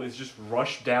his pole is just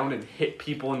rush down and hit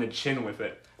people in the chin with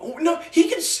it. Oh, no, he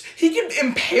can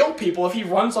impale people if he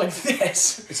runs like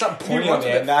this. It's not He pointing runs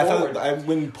on a me. bit I forward. thought I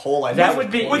wouldn't pull. I That know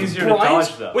would be it's easier to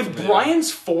dodge, though. With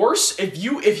Brian's force,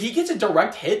 if he gets a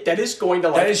direct hit, that is going to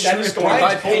That is true. If Brian's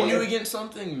I pin pulling you it. against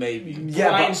something, maybe. Yeah,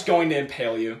 Brian's going to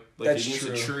impale you. Like That's against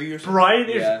true. a tree or something. Brian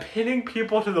is Yeah. pinning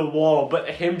people to the wall, but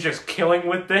him just killing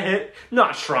with the hit,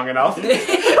 not strong enough.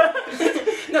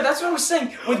 No, that's what I was saying.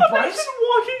 With Imagine Brian's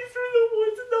walking through the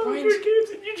woods in the Hunger Brian's- Games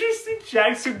and you just see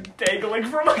Jackson dangling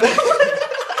from a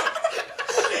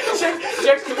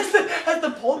Jackson has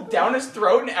the pole down his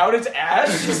throat and out his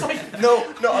ass, just like No,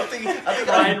 I'm thinking.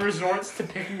 Brian resorts to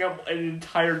picking up an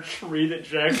entire tree that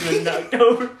Jackson had knocked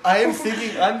over. I'm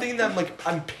thinking that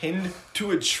I'm pinned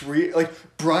to a tree. Like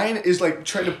Brian is like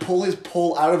trying to pull his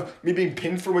pole out of me being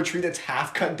pinned from a tree that's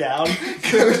half cut down.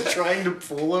 I was trying to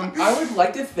pull him. I would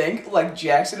like to think like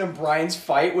Jackson and Brian's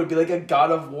fight would be like a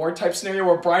God of War type scenario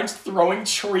where Brian's throwing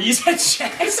trees at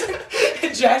Jackson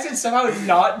and Jackson somehow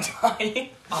not dying.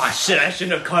 Oh shit! I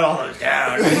shouldn't have cut all those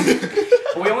down.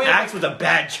 We only have Axe was a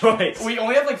bad choice. we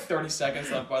only have like 30 seconds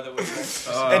left, by the way.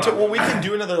 And so, well, we can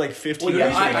do another like 15 Well, yeah,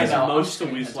 minutes. I know. Most I'm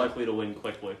the least just- likely to win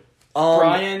quickly.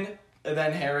 Brian, and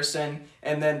then Harrison,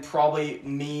 and then probably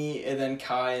me, and then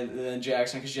Kai, and then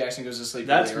Jackson, because Jackson goes to sleep.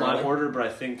 That's really my early. order, but I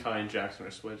think Kai and Jackson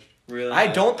are switched. Really, I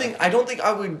don't think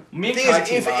I would. Me and thing Kai is,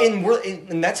 team if up.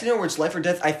 in that scenario where it's life or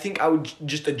death, I think I would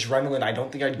just adrenaline. I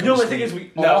don't think I'd go. No, to the thing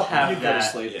sleep. is we No, all have you'd go that. to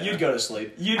sleep. Yeah. You'd go to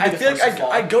sleep. You'd be I the feel first like to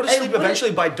fall. I'd go to Hey, sleep what-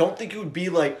 eventually, but I don't think it would be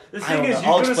like. The I thing don't is, know.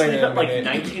 I'll you go to explain sleep it in at a like minute.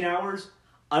 19 hours.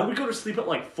 I would go to sleep at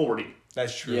like 40.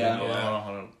 That's true. Yeah. Hold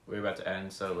on. We're about to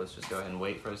end, so let's just go ahead and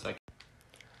wait for a second.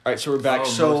 All right, so we're back. Oh,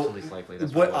 most so of least likely,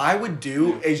 that's what what I would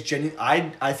do is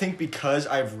I think because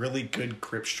I have really good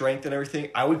grip strength and everything,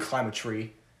 I would climb a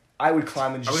tree. I would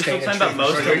climb and Are just we stay still in a talking tree. about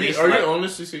most for of sure. least Are you like-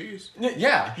 honestly serious?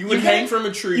 Yeah, You would hang from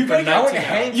a tree you for gotta get- I would 19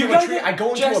 hang hours. You from a gotta tree. get- I go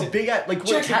into Jackson, a big ass like what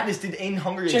Jackson, Katniss did in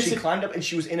Hunger Games. She Jackson. climbed up and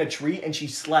she was in a tree and she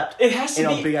slept. It has to in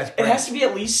be. a big ass It has to be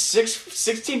at least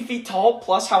 16 feet tall,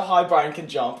 plus how high Brian can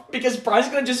jump. Because Brian's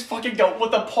gonna just fucking go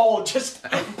with the pole, just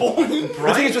boing.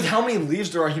 The thing is, with how many leaves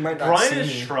there are, he might not Brian see is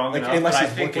me. strong like, enough, unless but I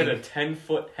he's think looking. with a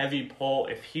 10-foot heavy pole,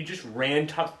 if he just ran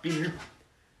top speed,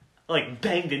 like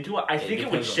banged into it, I think it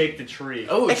would depends on- shake the tree.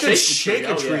 Oh, It could shake shake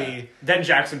the a tree. Oh, tree. yeah. Then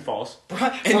Jackson falls. And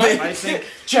then- I think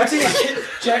Jackson,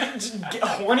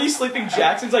 horny sleeping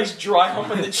Jackson's like dry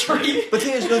humping the tree. But the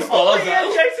thing is, no, Oh yeah,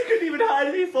 Jackson couldn't even hide.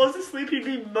 If he falls asleep, he'd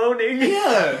be moaning.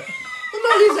 Yeah.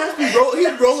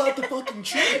 He'd roll out the fucking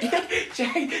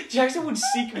tree. Jackson would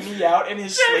seek me out in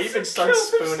his sleep and start kills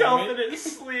spooning himself me. in his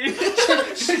sleep.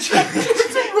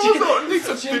 Rolls out and makes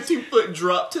a 15-foot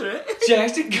drop to that.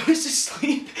 Jackson goes to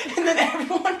sleep, and then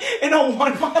everyone in a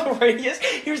 1 mile radius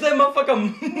hears that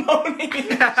motherfucker moaning in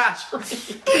the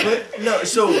tree. But no,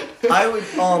 so I would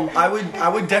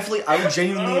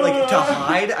genuinely like to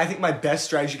hide. I think my best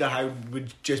strategy to hide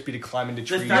would just be to climb into The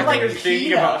trees. fact that you're like thinking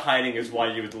Kia. about hiding is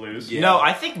why you would lose. Yeah. No,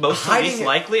 I think most to Hiding least it-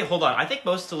 likely. Hold on, I think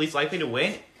most to least likely to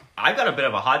win. I've got a bit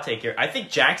of a hot take here. I think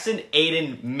Jackson,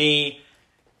 Aiden, me.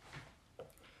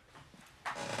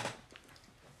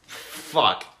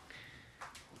 Fuck.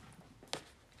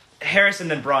 Harrison,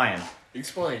 then Brian.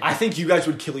 Explain. I think you guys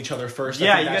would kill each other first. I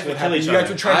Yeah, think you that's guys would what kill happens. each You guys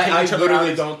other. would try to kill I each other.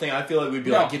 literally out. don't think. I feel like we'd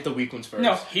be No. like, get the weak ones first.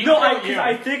 No, he No, killed because you.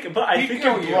 I think He'd if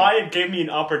kill you. Brian gave me an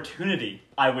opportunity,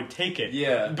 I would take it.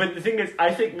 Yeah. But the thing is,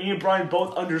 I think me and Brian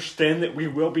both understand that we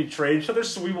will betray each other,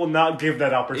 so we will not give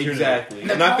that opportunity. Exactly.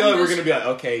 The And I feel like problem we're is- gonna be like,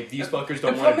 okay, these fuckers don't the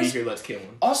want to problem be is- here. Let's kill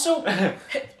them. Also,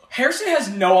 Harrison has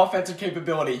no offensive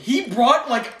capability. He brought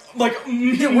like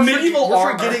medieval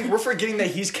armor. We're forgetting that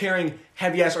he's carrying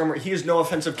heavy ass armor. He has no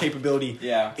offensive capability.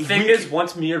 Yeah. Thing is,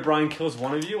 once me or Brian kills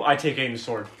one of you, I take Aiden's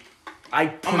sword. I I'm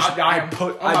push. not dying.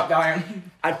 I'm not dying.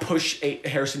 I push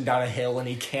Harrison down a hill and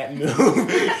he can't move.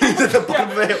 He's at the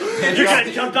bottom of the hill. You're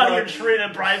gonna jump out of your tree, and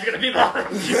then Brian's gonna be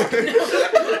behind you.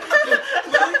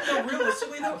 No,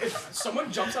 realistically though, if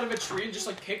someone jumps out of a tree and just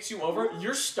like kicks you over,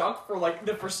 you're stuck for like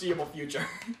the foreseeable future.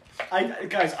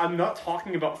 Guys, I'm not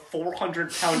talking about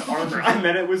 400-pound armor. I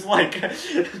meant it was like.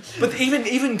 But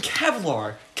even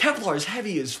Kevlar is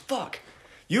heavy as fuck.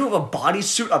 You have a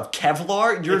bodysuit of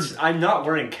Kevlar. I'm not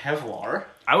wearing Kevlar.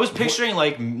 I was picturing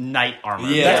like knight armor.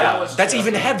 Yeah. That's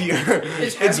even heavier.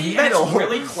 It's It's heavy metal. and it's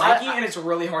really clanky and it's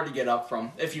really hard to get up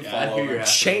from if you I fall hear your over.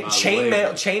 ass.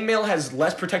 Chainmail has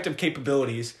less protective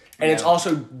capabilities, and it's Yeah.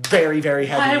 also very, very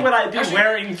heavy. Why would I be Actually,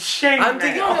 wearing chainmail? I'm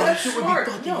thinking- No, Oh, that's shit would be smart.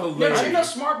 fucking No, hilarious.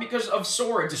 Chainmail's smart because of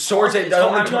swords. Swords, It's they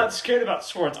hard- don't- I'm not scared about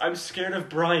swords. I'm scared of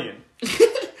Brian.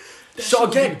 So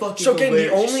again, the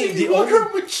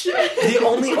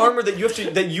only armor that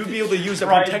you'd be able to use that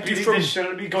Right, protect you you from.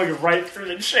 shouldn't be going right through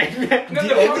the chain.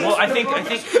 Well, I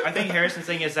think Harrison's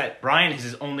thing is that Brian is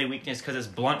his only weakness because it's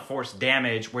blunt force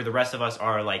damage, where the rest of us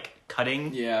are like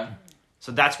cutting. Yeah.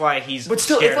 So that's why he's. But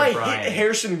still, scared if I of Brian. hit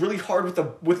Harrison really hard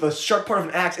with a sharp part of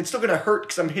an axe, it's still gonna hurt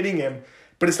because I'm hitting him,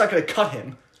 but it's not gonna cut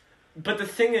him. But the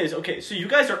thing is, okay, so you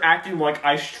guys are acting like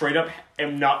I straight up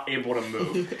am not able to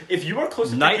move. If you are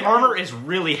close to Knight armor is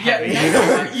really heavy.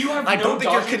 Yeah, you have I no don't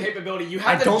think you're dodging capability. You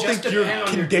I have don't to just think you're depend on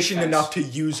your conditioned defense. enough to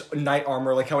use knight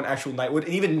armor like how an actual knight would.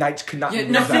 And even knights could not Yeah,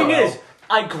 move no, that The thing well. is,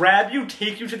 I grab you,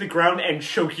 take you to the ground, and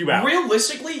choke you out.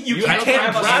 Realistically, you can't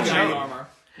can't grab us grab in me. knight armor.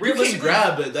 You can Realistically,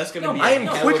 grab it. That's gonna No, be. I am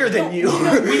a hell quicker of a- than you.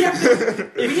 No, we have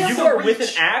the. If we have you the are reach. with an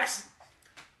axe,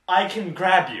 I can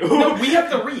grab you. No, we have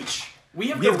the reach. We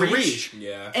have the reach.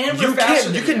 Yeah. And You we're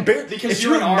faster can than barely because if you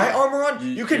you're have in knight armor. armor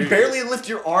on, you can you're- barely lift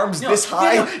your arms No, this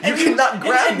high. yeah, no, You and cannot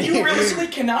grab and me. You realistically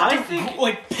cannot I do, think-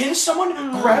 like pin someone,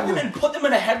 grab them, and put them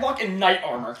in a headlock in knight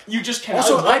armor. You just cannot.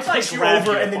 Also, Once I push you grab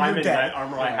over if and then I'm you're in dead. knight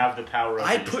armor, I have the power of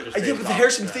I it. put Just with based the off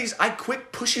Harrison that. things. I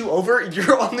quick push you over.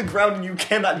 You're on the ground and you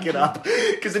cannot get up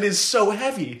because it is so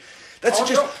heavy. That's Oh,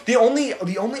 just no. the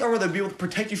only armor that'd be able to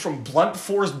protect you from blunt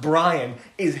force Brian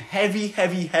is heavy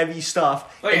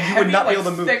stuff, like and you heavy, would not like, be able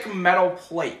to move. thick metal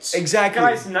plates. Exactly.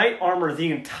 Guys, knight armor,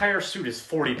 the entire suit is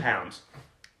 40 pounds.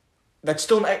 That's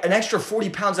still an extra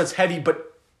 40 pounds. That's heavy,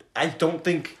 but I don't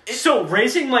think So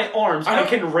raising my arms, I I don't-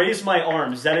 can raise my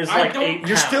arms. That is I like don't- 8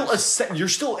 you're pounds. you're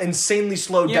still insanely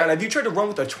slowed Yeah. down. Have you tried to run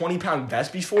with a 20-pound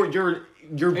vest before? Yeah.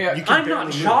 You can I'm barely not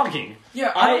move. jogging.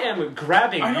 Yeah, I don't- am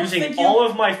grabbing, I don't using think you- all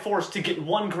of my force to get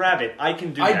one grab it. I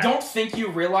can do I that. don't think you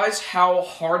realize how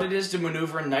hard it is to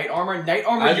maneuver in knight armor. Knight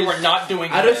armor, I you just- are not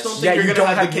doing I this. just don't think Yeah, you're you gonna don't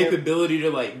have have the the- capability to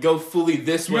like go fully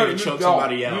this way No, to you choke don't.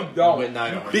 somebody You out don't. with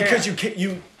knight armor. Because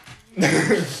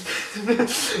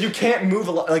you can't move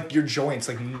a lot, like your joints,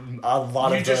 like a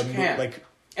lot You of just the can't. like.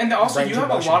 And also, range you of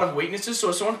have a motion. lot of weaknesses, so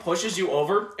if someone pushes you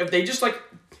over, if they just, like,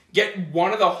 get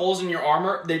one of the holes in your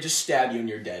armor, they just stab you and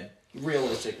you're dead.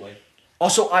 Realistically.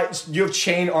 Also, you have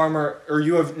chain armor, or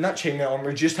you have not chain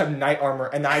armor, you just have knight armor,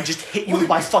 and I just hit you with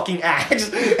my fucking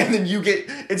axe, and then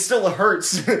it still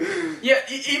hurts. Yeah,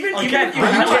 even Again, if you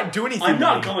I'm have... not- can't do anything I'm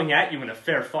not with me. going at you in a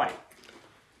fair fight.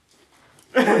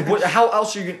 How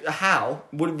else are you gonna, how?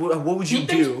 What would you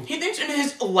do? He thinks in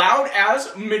his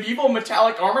loud-ass medieval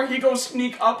metallic armor, he goes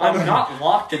sneak up on I'm him. not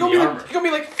locked in He's the gonna be armor. like, he's gonna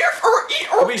be like,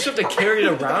 I mean, you still have to carry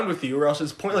it around with you, or else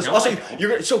it's pointless. No, Also, I don't.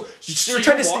 you're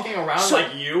trying to walking around so,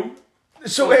 like you.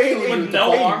 So With Aiden,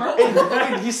 no armor?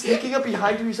 Aiden, he's sneaking up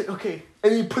behind you. He's like, okay,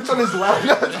 and he puts on his loud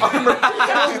armor.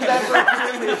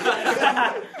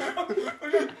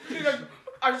 He's like,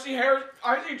 I see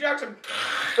Jackson.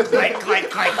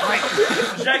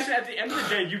 Jackson, at the end of the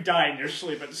day, you die in your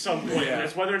sleep at some point. Yeah.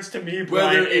 It's whether it's to me,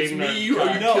 Brian, Whether it's Aiden, me, or you, or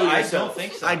Kyle. you No, kill I yourself. don't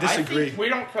think so. I disagree. We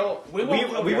don't kill. We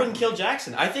wouldn't kill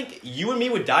Jackson. I think you and me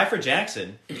would die for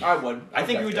Jackson. I would. I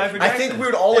think we would die for I Jackson. think we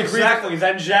would all agree. Exactly.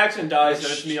 Then Jackson dies,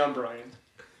 then it's me on Brian.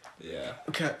 Yeah.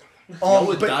 Okay. I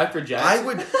would but die for Jackson. I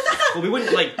would. Well, we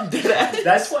wouldn't like.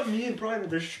 That's what me and Brian are.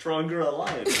 They're stronger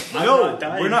alive. I'm No, not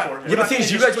dying we're not- for him. Yeah, but the thing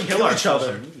is, you guys would kill kill each ourselves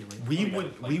other.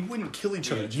 immediately. We wouldn't kill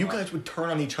each other. You guys would turn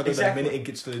on each other Exactly. the minute it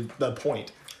gets to the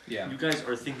point. Yeah. You guys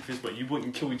are thinking this way. You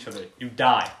wouldn't kill each other. You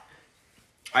die.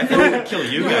 I think we would kill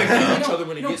you We guys. kill though. each other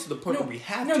when it gets to the point where we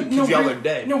have to, no, because y'all re- are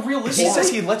dead. No, He realistically. says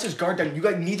he lets his guard down. You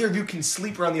guys, neither of you can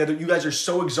sleep around the other. You guys are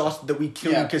so exhausted that we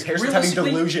kill you because Harrison's having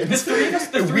Realistically, delusions. The three of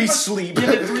us, and we sleep.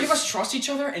 Yeah, the three of us trust each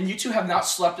other, and you two have not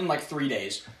slept in like 3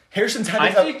 days. Harrison's I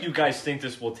having. think you guys think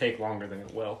this will take longer than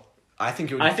it will. I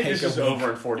think it would I think take this is a week.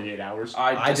 over in 48 hours.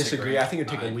 I disagree. I think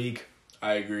it'd take a week.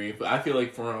 I agree, but I feel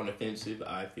like for an offensive,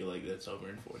 I feel like that's over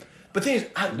in 40. But the thing is,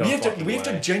 No we have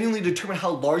to way. genuinely determine how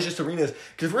large this arena is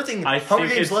because we're thinking I Hunger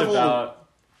think Games it's level. about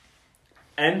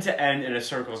end to end in a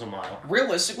circle is a mile.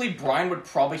 Realistically, Brian would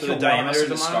probably So kill the one of us diameter in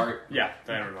the is a mile? start. Yeah,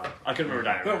 diameter mile. I couldn't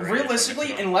remember diameter. But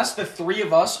realistically, unless the three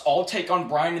of us all take on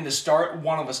Brian in the start,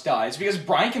 one of us dies. Because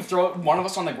Brian can throw one of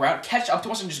us on the ground, catch up to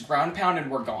us, and just ground pound,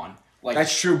 and we're gone. Like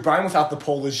That's true. Brian without the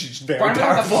pole is just very Brian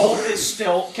without the powerful.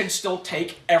 ball can still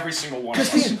take every single one of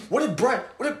Because us. what if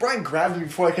Brian grabbed me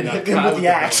before I could Yeah, hit him Kyle with would the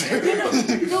go axe?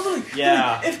 No,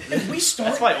 Yeah. If we start,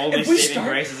 That's my only if we saving start,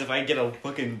 grace is if I get a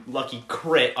fucking lucky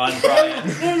crit on Brian.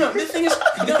 No. The thing is,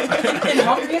 in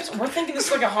Hunger Games, we're thinking this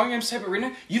is like a Hunger Games type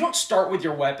arena. You don't start with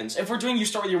your weapons. If we're doing you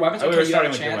start with your weapons, Oh, we okay, were you have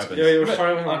starting a with your chance. weapons. Yeah, we're But-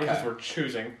 starting with okay. because we're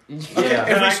choosing. Yeah.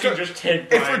 And I we can start- just take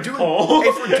If Brian's we're pole.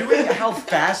 doing how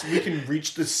fast we can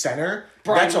reach the center,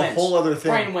 Brian that's a wins. whole other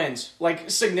thing. Brian wins. Like,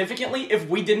 significantly, if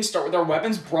we didn't start with our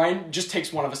weapons, Brian just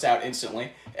takes one of us out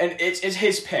instantly. and it's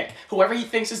his pick. Whoever he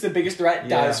thinks is the biggest threat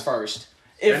dies first.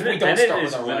 If we don't then start it with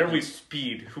is our literally weapons.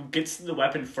 speed. Who gets the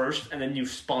weapon first, and then you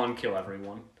spawn kill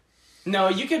everyone. No,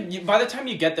 you could. By the time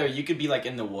you get there, you could be like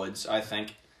in the woods. I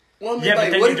think. Well, I mean, Yeah, like,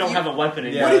 but then what you if don't have a weapon.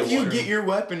 And What you're if you underwater. get your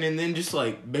weapon and then just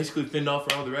like basically fend off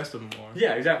for all the rest of them are?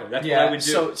 Yeah, exactly. That's what I would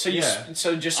do.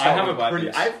 So just I start have with a pretty.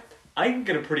 weapons. I can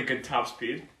get a pretty good top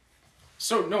speed.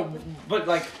 So no, but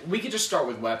like we could just start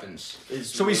with weapons.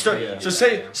 So we start. Yeah. So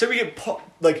say we get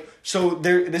like so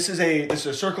there. This is a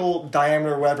circle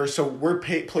diameter or whatever. So we're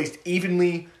placed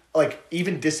evenly, like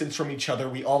even distance from each other.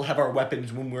 We all have our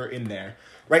weapons when we're in there,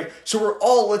 right? So we're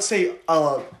all, let's say,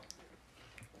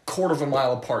 quarter of a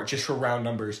mile apart, just for round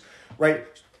numbers, right?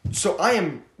 So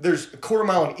there's a quarter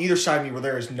mile on either side of me where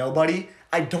there is nobody.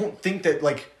 I don't think that,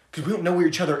 like, because we don't know where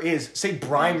each other is. Say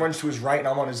Brian runs to his right and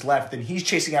I'm on his left, then he's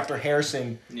chasing after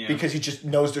Harrison because he just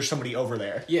knows there's somebody over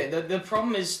there. Yeah, the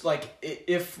problem is, like,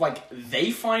 if, like,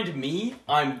 they find me,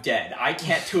 I'm dead. I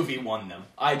can't 2v1 them.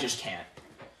 I just can't.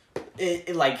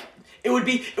 It would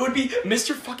be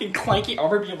Mr. fucking Clanky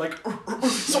Armor being like,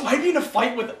 so I'd be in a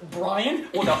fight with Brian.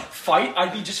 Well, no,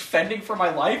 I'd be just fending for my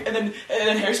life, and then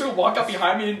Harrison would walk up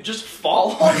behind me and just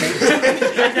fall on me.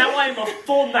 And now I'm a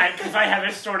full knight because I have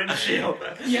a sword and shield.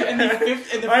 Yeah, and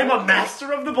I'm a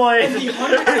master of the blade. And the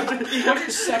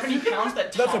 170 pounds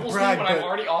that Not to topples me brag, when I'm but-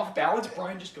 already off balance,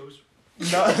 Brian just goes.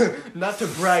 Not to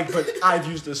brag, but I've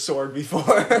used a sword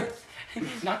before.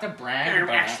 Not to brag,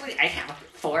 but I have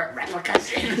 4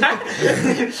 replicas.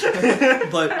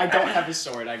 But I don't have a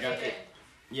sword. I got it.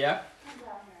 Yeah.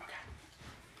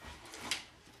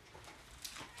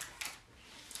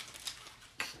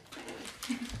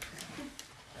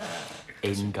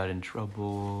 Aiden got in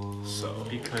trouble. So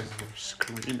Because you're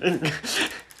screaming.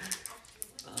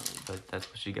 But that's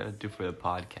what you gotta do for the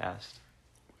podcast.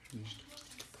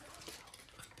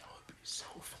 so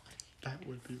funny. That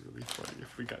would be really funny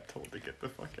if we got told to get the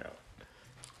fuck out.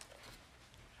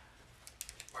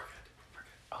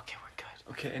 Okay, we're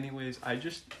good. Okay, anyways,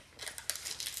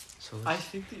 So I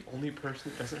think the only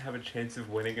person that doesn't have a chance of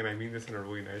winning, and I mean this in a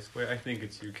really nice way, I think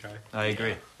it's you, Kai. I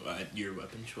agree. Well, your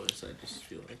weapon choice, I just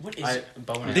feel like. What is I-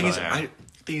 bow and thing is, Yeah.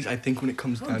 I think when it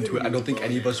comes down to it, I don't think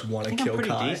any of us want I to think I'm kill pretty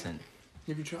Kai. decent.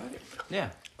 Have you tried it? Yeah.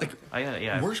 Like,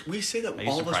 Yeah. we say that I used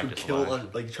all to of us would practice a kill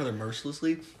lot. like each other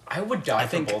mercilessly. I would die I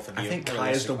think for both of you. I think Kai is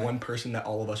the realistically. one person that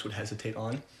all of us would hesitate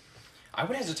on. I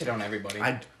would hesitate on everybody.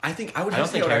 I think I would I don't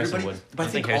hesitate think on Harrison everybody, would. but I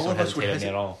think all of us would hesitate hesitate. at me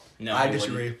at all. no, I wouldn't.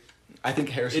 disagree. I think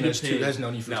Harrison has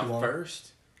known you for now, too long.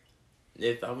 First,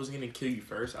 if I was gonna kill you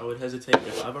first, I would hesitate.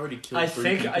 If I've already killed I 3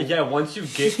 think, people, yeah, once you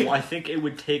get, I think it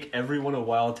would take everyone a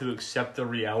while to accept the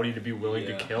reality to be willing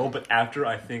to Yeah. kill, but after,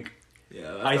 I think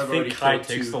I've already Kai killed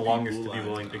takes 2 the longest to people be last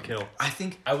willing to time. kill. I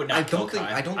think I would not I kill don't think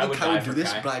Kai. I don't I think would Kai die would do for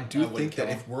this, Kai. but I I do wouldn't think that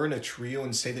kill if we're in a trio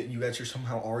and say that you guys are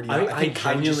somehow already, I think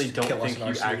Kai would genuinely just don't kill us think in our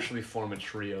you sleep. actually form a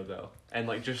trio, though. And,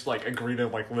 like, just, like, agree to,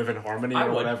 like, live in harmony I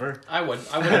or would. whatever. I would.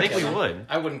 I I wouldn't think kill we them. would.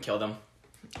 I wouldn't kill them.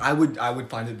 I would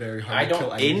find it very hard I to don't-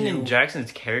 kill any of Aiden you. and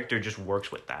Jackson's character just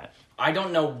works with that. I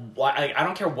don't know why. I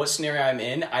don't care what scenario I'm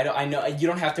in. I know you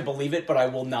don't have to believe it, but I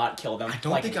will not kill them. I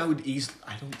don't think I would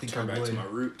I don't think Turn I back would. to my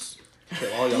roots.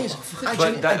 Kill all y'all.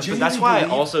 But that's why I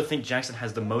also think Jackson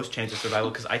has the most chance of survival,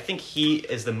 because I think he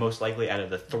is the most likely out of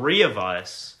the 3 of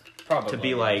us Probably. to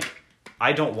be like,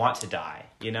 I don't want to die.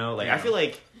 You know, like I feel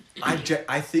like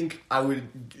I think I would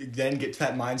then get to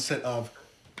that mindset of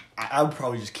I would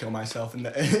probably just kill myself in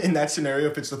that scenario.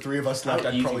 If it's the 3 of us left, How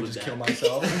I'd easy probably was just that? kill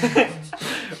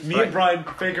myself. Me and Brian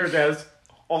figured as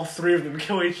all 3 of them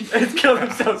kill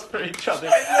themselves for each other.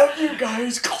 I love you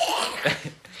guys.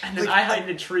 And then I hide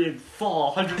in a tree and fall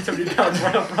 170 pounds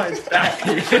right on Brian's back.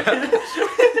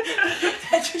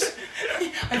 That just,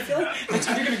 I feel like that's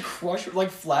either gonna crush,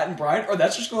 like, flatten Brian, or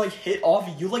that's just gonna, like, hit off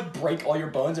you, like, break all your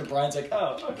bones, and Brian's like,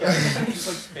 oh, okay. And he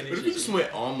just, like, What if you finishes. just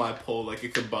went on my pole like a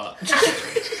kebab?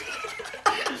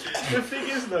 The thing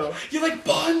is, though, You're like,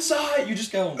 bonsai! You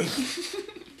just go.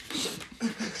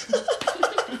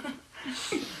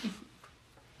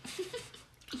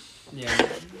 Yeah.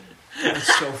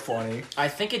 It's so funny. I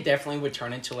think it definitely would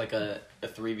turn into, like, a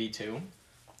 3v2.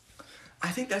 I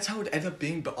think that's how it would end up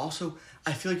being, but also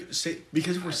I feel like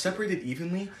because if we're separated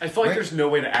evenly, I feel like right? there's no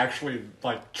way to actually,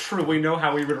 like, truly know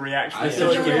how we would react to I the feel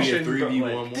like it'd be a situation.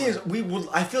 3v1. The thing is, we would.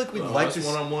 I feel like we'd like to.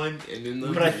 1-on-1, and then the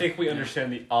But I think we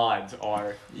understand the odds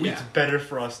are Yeah. it's better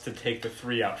for us to take the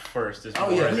 3 out first. Is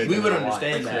Oh, more yeah, than we would the one.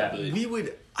 understand Yeah. that, but- We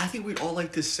would. I think we'd all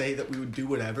like to say that we would do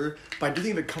whatever, but I do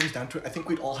think if it comes down to it, I think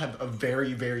we'd all have a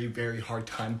very, very, very hard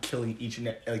time killing each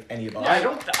and like any of us.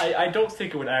 I don't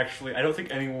think it would actually. I don't think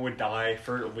anyone would die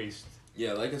for at least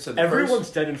Yeah, like I said, Everyone's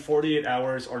dead in 48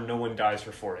 hours, or no one dies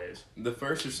for 4 days. the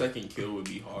first or second kill would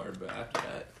be hard, but after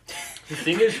that, The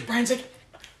thing is, Brian's like,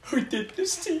 who did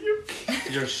this to you?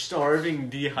 you're starving,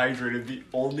 dehydrated. The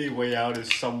only way out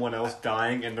is someone else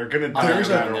dying, and they're gonna die. There's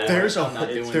no matter a what. there's I'm not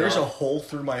doing a that. hole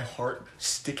through my heart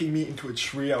sticking me into a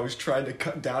tree I was trying to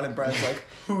cut down, and Brian's like,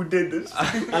 "Who did this?"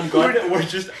 I'm glad that we're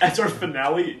just as our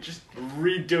finale, just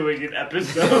redoing an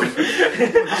episode.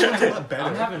 It's a lot better.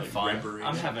 I'm having fun. Reparations.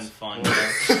 I'm having fun.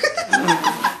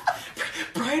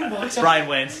 Brian walks up. Brian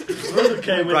wins.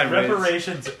 Okay, with Brian wins.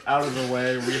 reparations out of the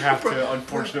way, we have to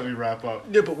unfortunately wrap up.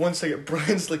 Yeah, but one second,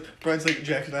 Brian's like,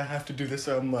 Jackson, I have to do this.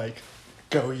 So I'm like,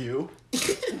 go you,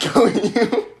 go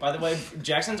you. By the way,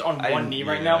 Jackson's on one knee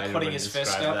right I now, didn't putting wanna his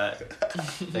fist describe up. that.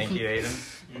 Thank you,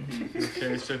 Aiden.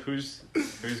 Okay, so who's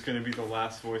gonna be the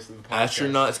last voice of the podcast?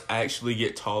 astronauts actually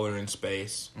get taller in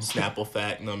space. Snapple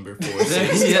fact number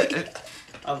 46. Yeah.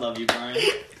 I love you, Brian.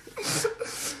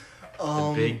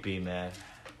 The big B, man.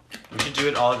 We should do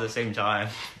it all at the same time.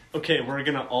 Okay, we're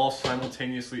gonna all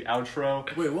simultaneously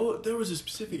outro. Wait, what? There was a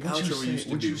specific What'd outro we used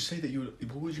to would do. you say that you?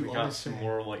 What would you We got always some say?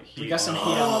 more like heat. We got some on.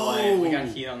 heat on the way. We got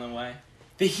heat on the way.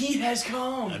 The heat has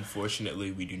come.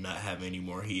 Unfortunately, we do not have any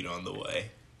more heat on the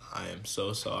way. I am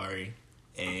so sorry.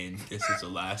 And this is the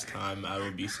last time I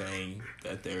will be saying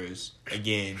that there is,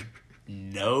 again,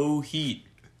 no heat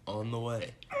on the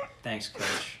way. Thanks,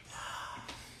 Coach.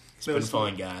 It's been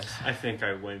fun, guys. I think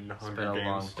I win the It's Hunger been a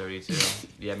long Games. 32.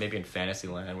 Yeah, maybe in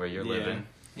Fantasyland where you're Yeah. living.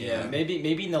 Yeah,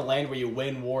 maybe in the land where you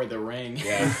win War of the Ring.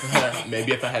 Yeah.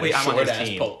 Maybe if I had Wait, a I'm on short his ass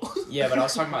team. pole. Yeah, but I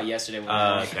was talking about yesterday when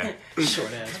Okay.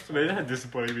 short ass. Imagine how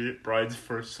disappointing me. Brian's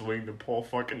first swing, the pole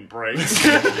fucking breaks.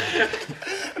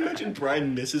 Imagine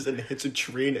Brian misses and hits a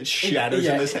tree and it shatters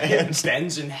in his It hands.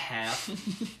 bends in half.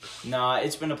 Nah,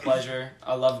 it's been a pleasure.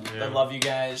 I love you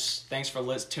guys. Thanks for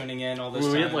tuning in all this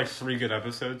we time. had like 3 good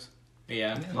episodes.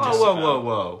 yeah.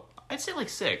 Whoa. I'd say like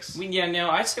 6.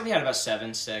 I'd say we had about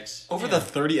 7, 6. Over the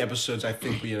 30 episodes, I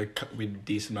think we had a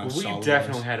decent amount of We solid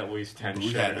definitely ones. had at least 10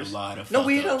 We had a shares. lot of No,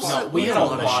 we had a fuck-ups. lot- No, we had a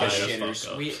lot of shit shitters.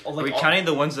 fuck-ups. Are we counting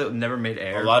the ones that never made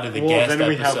air? A lot of the Well, guest then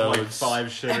we episodes. have like 5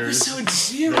 shitters. Episode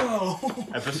 0.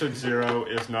 Episode 0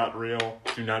 is not real.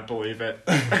 Do not believe it.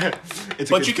 It's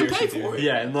a But you can pay conspiracy for theory. it.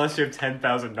 Yeah, unless you have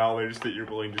 $10,000 that you're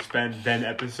willing to spend, then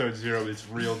episode 0 is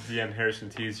real. DM Harrison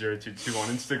T022 on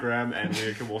Instagram,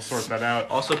 and we'll sort that out.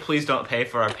 Also, please don't pay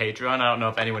for our Patreon. I don't know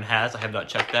if anyone has. I have not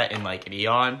checked that in like an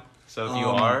eon. So if you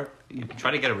are,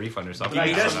 try to get a refund or something. I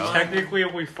I guess don't know. technically,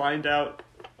 if we find out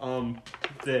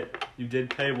that you did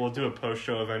pay, we'll do a post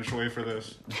show eventually for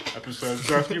this episode.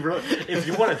 So if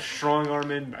you want to strong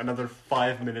arm in another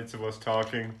 5 minutes of us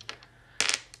talking,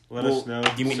 let us know.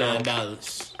 Give me So,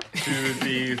 $9.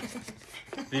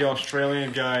 to the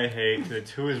Australian guy I hate, to the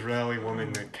 2 Israeli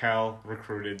women that Cal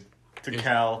recruited, to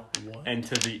Cal, and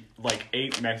to the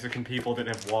 8 Mexican people that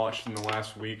have watched in the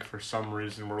last week for some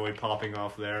reason. We're really popping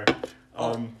off there.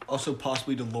 Also,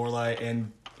 possibly to Lorelai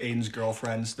and Aiden's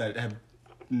girlfriends that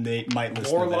might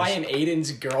listen Lorelai to and this.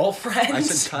 Aiden's girlfriends. I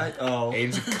said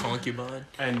Aiden's a concubine.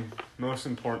 And most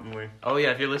importantly, Oh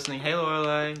yeah, if you're listening, hey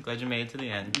Lorelai, glad you made it to the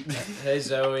end. Hey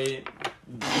Zoe,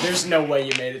 there's no way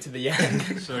you made it to the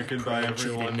end. so goodbye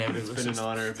everyone. never It's been listens an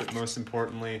honor, but most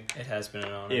importantly, It has been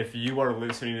an honor. if you are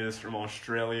listening to this from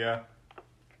Australia,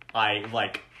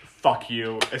 fuck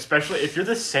you. Especially if you're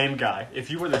the same guy. If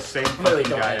you were the same Really,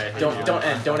 fucking guy, I hate you.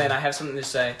 don't end. I have something to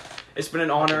say. It's been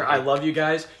an honor. I love you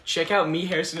guys. Check out me,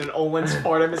 Harrison, and Owen's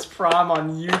Artemis Prom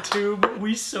on YouTube.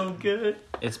 We so good.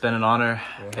 It's been an honor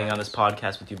being on this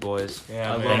podcast with you boys.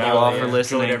 Yeah, Thank you all for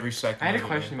listening. Every second I had a of it,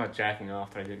 question man. about jacking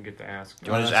off that I didn't get to ask. Do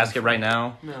you want to just ask it right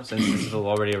now? No. Since this is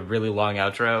already a really long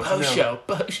outro. Post show.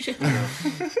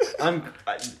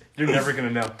 You're never gonna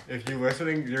know. If you're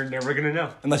listening, you're never gonna know.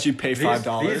 Unless you pay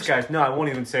 $5. These guys, no, I won't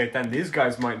even say it then. These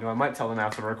guys might know. I might tell them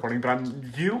after the recording, but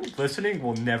you listening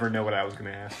will never know what I was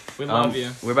gonna ask. We love you.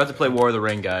 We're about to play War of the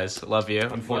Ring, guys. Love you.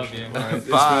 Unfortunately. It's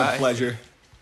been Bye. a pleasure.